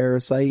Purple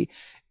Parasite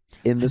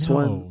in this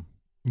one.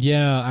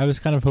 Yeah, I was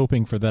kind of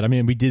hoping for that. I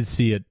mean, we did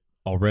see it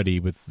already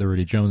with the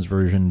Rudy Jones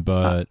version,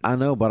 but I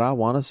know, but I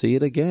want to see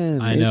it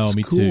again. I know, it's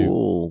me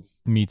cool. too.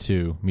 Me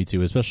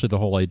too. Especially the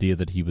whole idea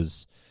that he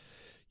was,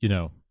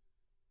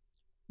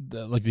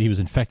 like he was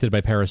infected by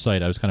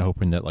Parasite. I was kind of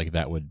hoping that like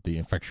the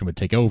infection would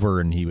take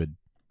over and he would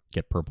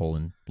get purple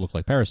and look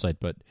like Parasite,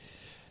 but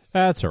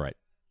that's all right.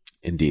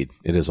 Indeed,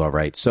 it is all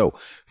right. So,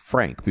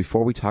 Frank,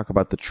 before we talk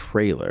about the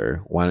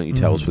trailer, why don't you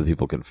tell us where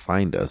people can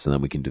find us, and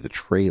then we can do the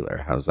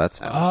trailer. How's that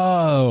sound?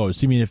 Oh,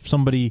 so you mean if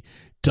somebody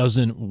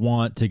doesn't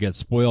want to get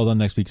spoiled on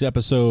next week's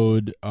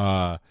episode,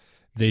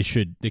 they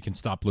can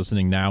stop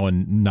listening now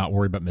and not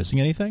worry about missing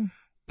anything?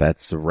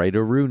 That's right,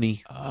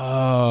 Rooney.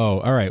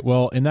 Oh, all right.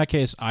 Well, in that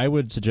case, I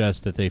would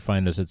suggest that they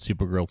find us at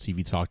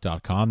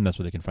supergirltvtalk.com. That's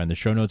where they can find the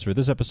show notes for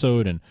this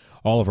episode and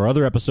all of our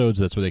other episodes.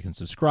 That's where they can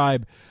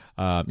subscribe.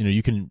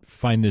 You can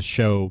find this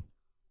show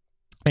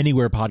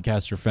anywhere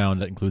podcasts are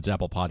found. That includes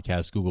Apple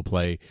Podcasts, Google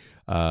Play,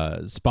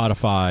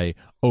 Spotify,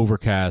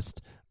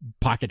 Overcast,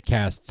 Pocket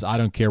Casts. I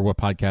don't care what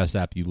podcast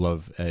app you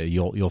love.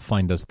 You'll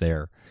find us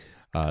there.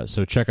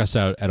 So check us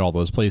out at all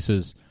those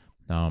places.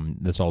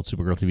 That's all at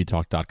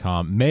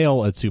supergirltvtalk.com.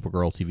 Mail at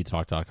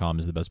supergirltvtalk.com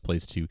is the best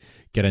place to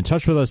get in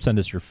touch with us. Send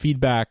us your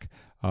feedback,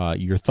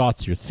 your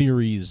thoughts, your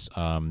theories.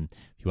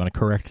 If you want to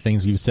correct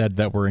things we've said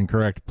that were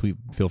incorrect, please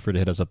feel free to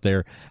hit us up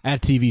there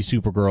at TV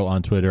Supergirl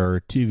on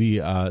Twitter,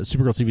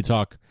 Supergirl TV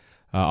Talk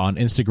on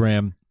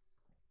Instagram,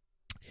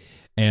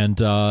 and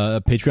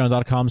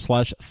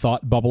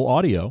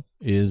patreon.com/thoughtbubbleaudio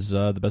is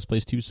the best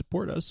place to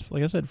support us.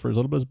 Like I said, for as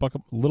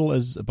little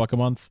as a buck a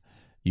month,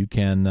 you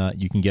can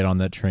get on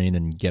that train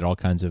and get all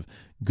kinds of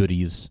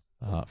goodies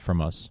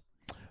from us.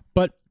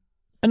 But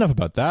enough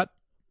about that.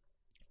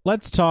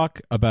 Let's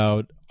talk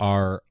about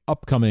our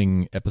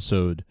upcoming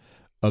episode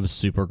of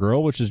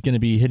Supergirl, which is going to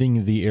be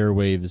hitting the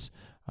airwaves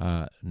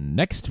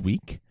next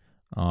week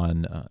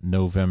on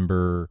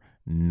November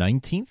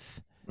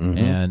 19th. Mm-hmm.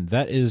 And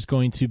that is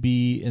going to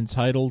be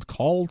entitled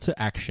Call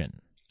to Action.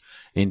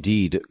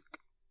 Indeed.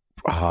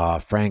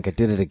 Frank, I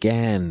did it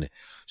again.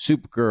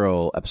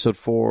 Supergirl, episode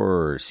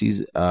 4,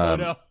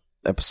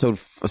 episode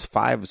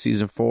 5 of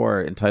season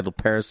 4, entitled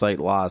Parasite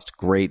Lost.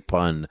 Great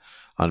pun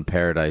on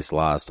Paradise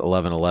Lost.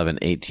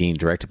 11/11/18,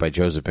 directed by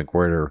Joseph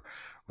McWhirter,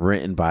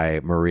 written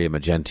by Maria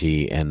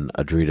Magenti and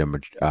Adrita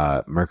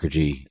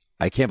Mukherjee.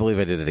 I can't believe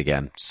I did it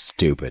again.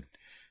 Stupid.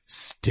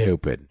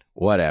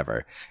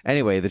 Whatever.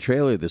 Anyway, the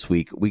trailer this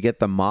week, we get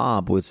the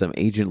mob with some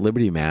Agent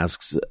Liberty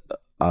masks,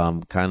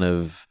 kind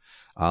of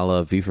a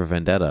la V for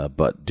Vendetta,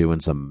 but doing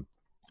some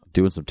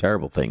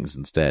terrible things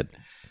instead.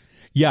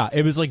 Yeah,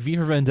 it was like V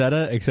for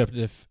Vendetta, except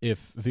if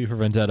V for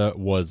Vendetta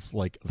was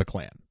like the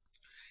Klan.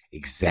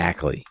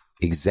 Exactly.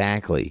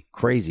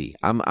 Crazy.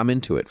 I'm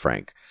into it,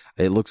 Frank.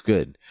 It looks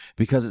good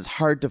because it's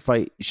hard to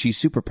fight. She's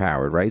super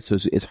powered, right? So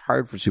it's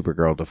hard for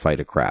Supergirl to fight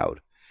a crowd.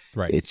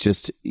 Right. It's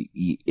just,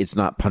 it's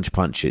not punch.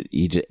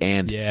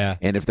 And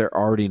if they're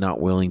already not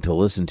willing to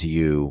listen to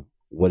you,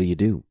 what do you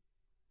do?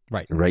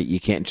 Right. You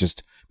can't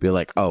just be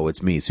like, oh,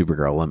 it's me,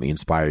 Supergirl. Let me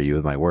inspire you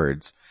with my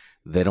words.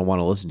 They don't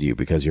want to listen to you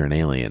because you're an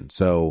alien.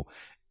 So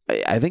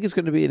I think it's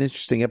going to be an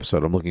interesting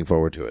episode. I'm looking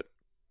forward to it.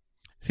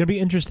 It's going to be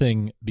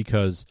interesting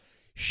because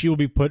she will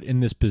be put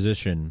in this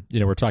position. You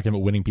know, we're talking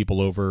about winning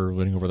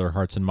over their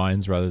hearts and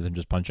minds rather than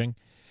just punching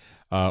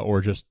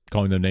or just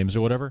calling them names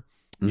or whatever,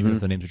 even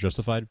if the names are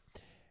justified.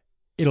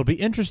 It'll be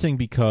interesting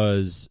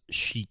because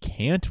she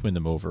can't win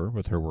them over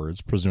with her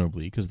words,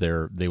 presumably, because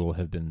they will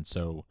have been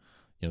so,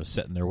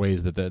 set in their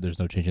ways that there's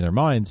no changing their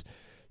minds.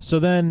 So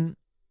then,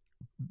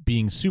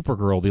 being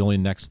Supergirl, the only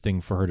next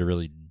thing for her to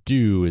really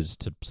do is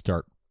to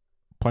start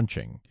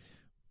punching.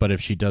 But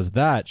if she does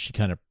that, she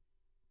kind of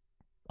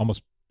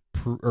almost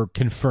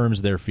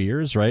confirms their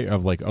fears, right?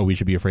 Of like, oh, we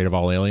should be afraid of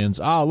all aliens.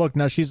 Look,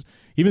 now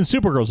even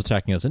Supergirl's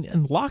attacking us.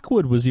 And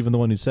Lockwood was even the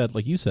one who said,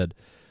 like you said,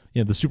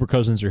 the super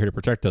cousins are here to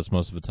protect us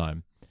most of the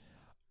time.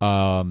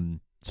 So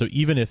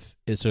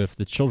if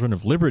the Children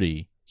of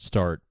Liberty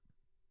start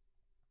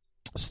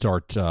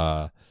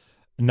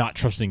not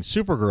trusting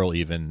Supergirl,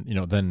 even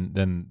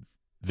then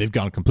they've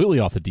gone completely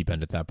off the deep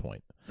end at that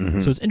point.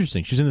 Mm-hmm. So it's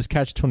interesting. She's in this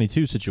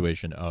catch-22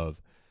 situation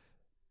of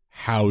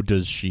how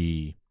does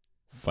she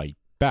fight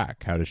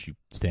back? How does she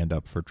stand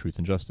up for truth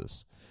and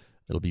justice?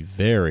 It'll be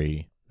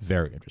very,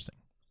 very interesting.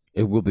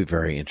 It will be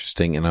very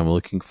interesting, and I'm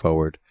looking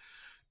forward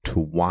to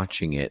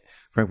watching it.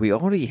 Frank, we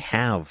already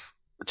have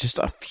just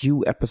a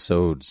few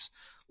episodes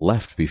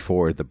left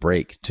before the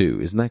break,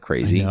 too. Isn't that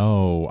crazy?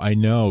 I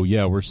know.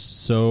 Yeah, we're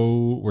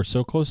so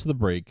close to the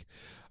break.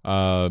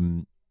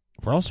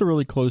 We're also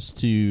really close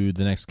to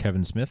the next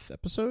Kevin Smith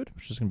episode,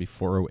 which is going to be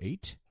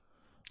 408,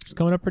 which is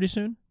coming up pretty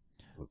soon.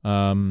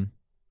 So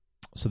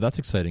that's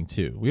exciting,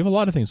 too. We have a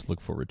lot of things to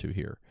look forward to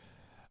here.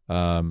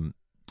 I'm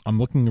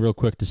looking real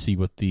quick to see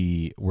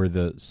where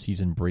the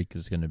season break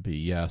is going to be.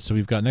 Yeah, so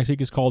we've got next week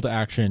is Call to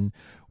Action.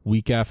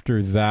 Week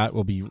after that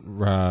will be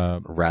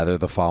Rather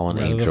the Fallen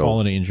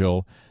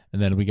Angel.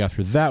 And then a week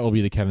after that will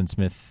be the Kevin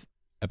Smith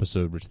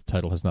episode, which the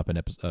title has not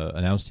been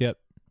announced yet.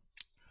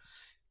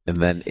 And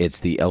then it's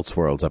the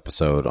Elseworlds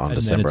episode on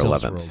December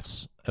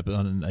 11th.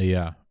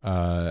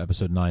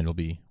 Episode 9 will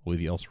be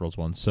the Elseworlds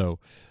one. So,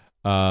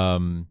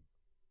 does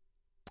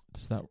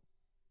that?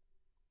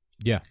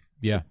 Yeah,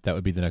 that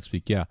would be the next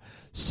week. Yeah.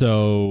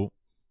 So,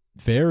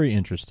 very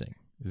interesting.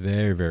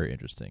 Very, very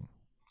interesting.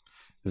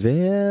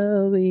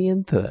 Very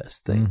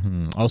interesting.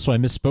 Mm-hmm. Also, I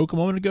misspoke a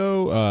moment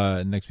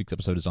ago. Next week's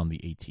episode is on the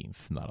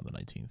 18th, not on the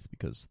 19th,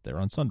 because they're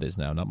on Sundays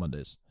now, not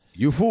Mondays.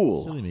 You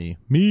fool. Silly me.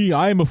 Me,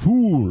 I'm a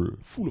fool.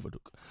 Fool of a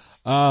duke.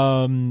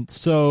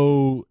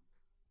 So,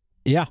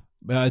 yeah.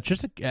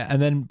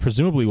 And then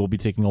presumably we'll be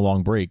taking a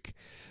long break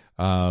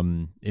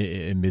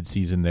in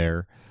mid-season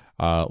there.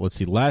 Let's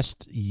see.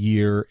 Last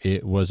year,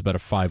 it was about a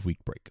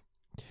 5-week break.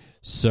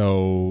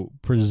 So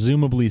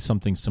presumably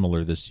something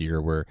similar this year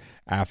where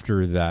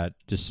after that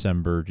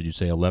December, did you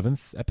say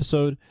 11th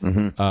episode?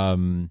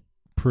 Mm-hmm.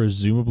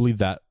 Presumably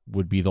that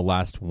would be the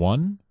last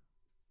one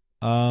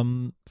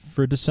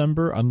for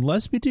December,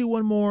 unless we do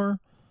one more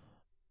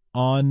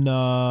on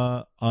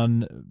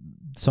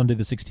Sunday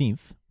the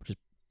 16th, which is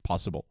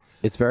possible.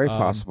 It's very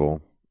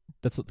possible.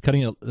 That's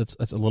cutting it.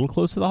 That's a little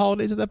close to the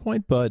holidays at that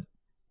point, but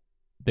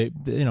they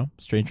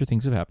stranger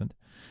things have happened.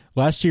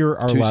 Last year,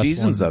 our 2 last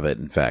seasons one, of it,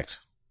 in fact.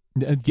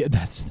 Yeah,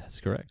 that's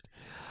correct.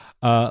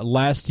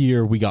 Last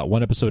year, we got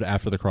one episode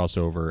after the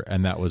crossover,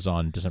 and that was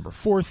on December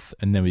 4th,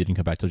 and then we didn't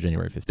come back till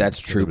January 15th. That's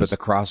true, but the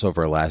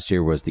crossover last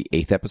year was the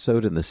 8th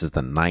episode, and this is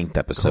the 9th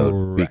episode.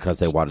 Correct. Because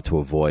they wanted to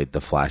avoid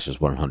the Flash's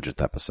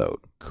 100th episode.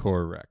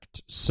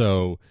 Correct.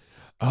 So,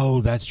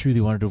 that's true.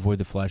 They wanted to avoid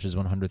the Flash's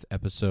 100th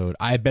episode.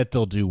 I bet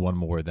they'll do one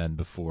more then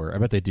before. I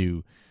bet they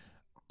do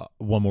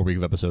one more week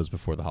of episodes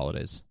before the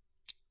holidays.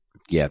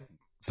 Yeah,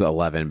 it's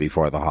 11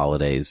 before the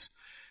holidays,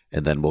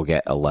 and then we'll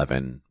get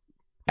 11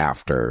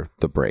 after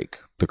the break,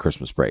 the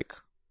Christmas break,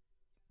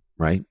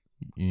 right?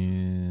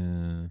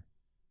 Yeah,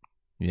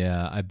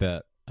 I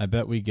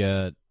bet we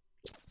get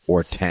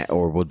 10,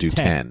 or we'll do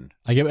 10.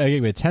 I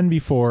get 10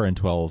 before and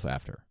 12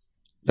 after.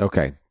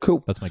 Okay,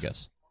 cool. That's my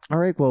guess. All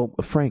right, well,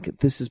 Frank,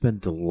 this has been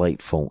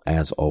delightful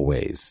as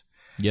always.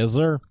 Yes,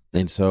 sir.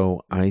 And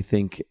so I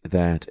think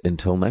that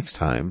until next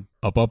time,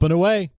 up and away.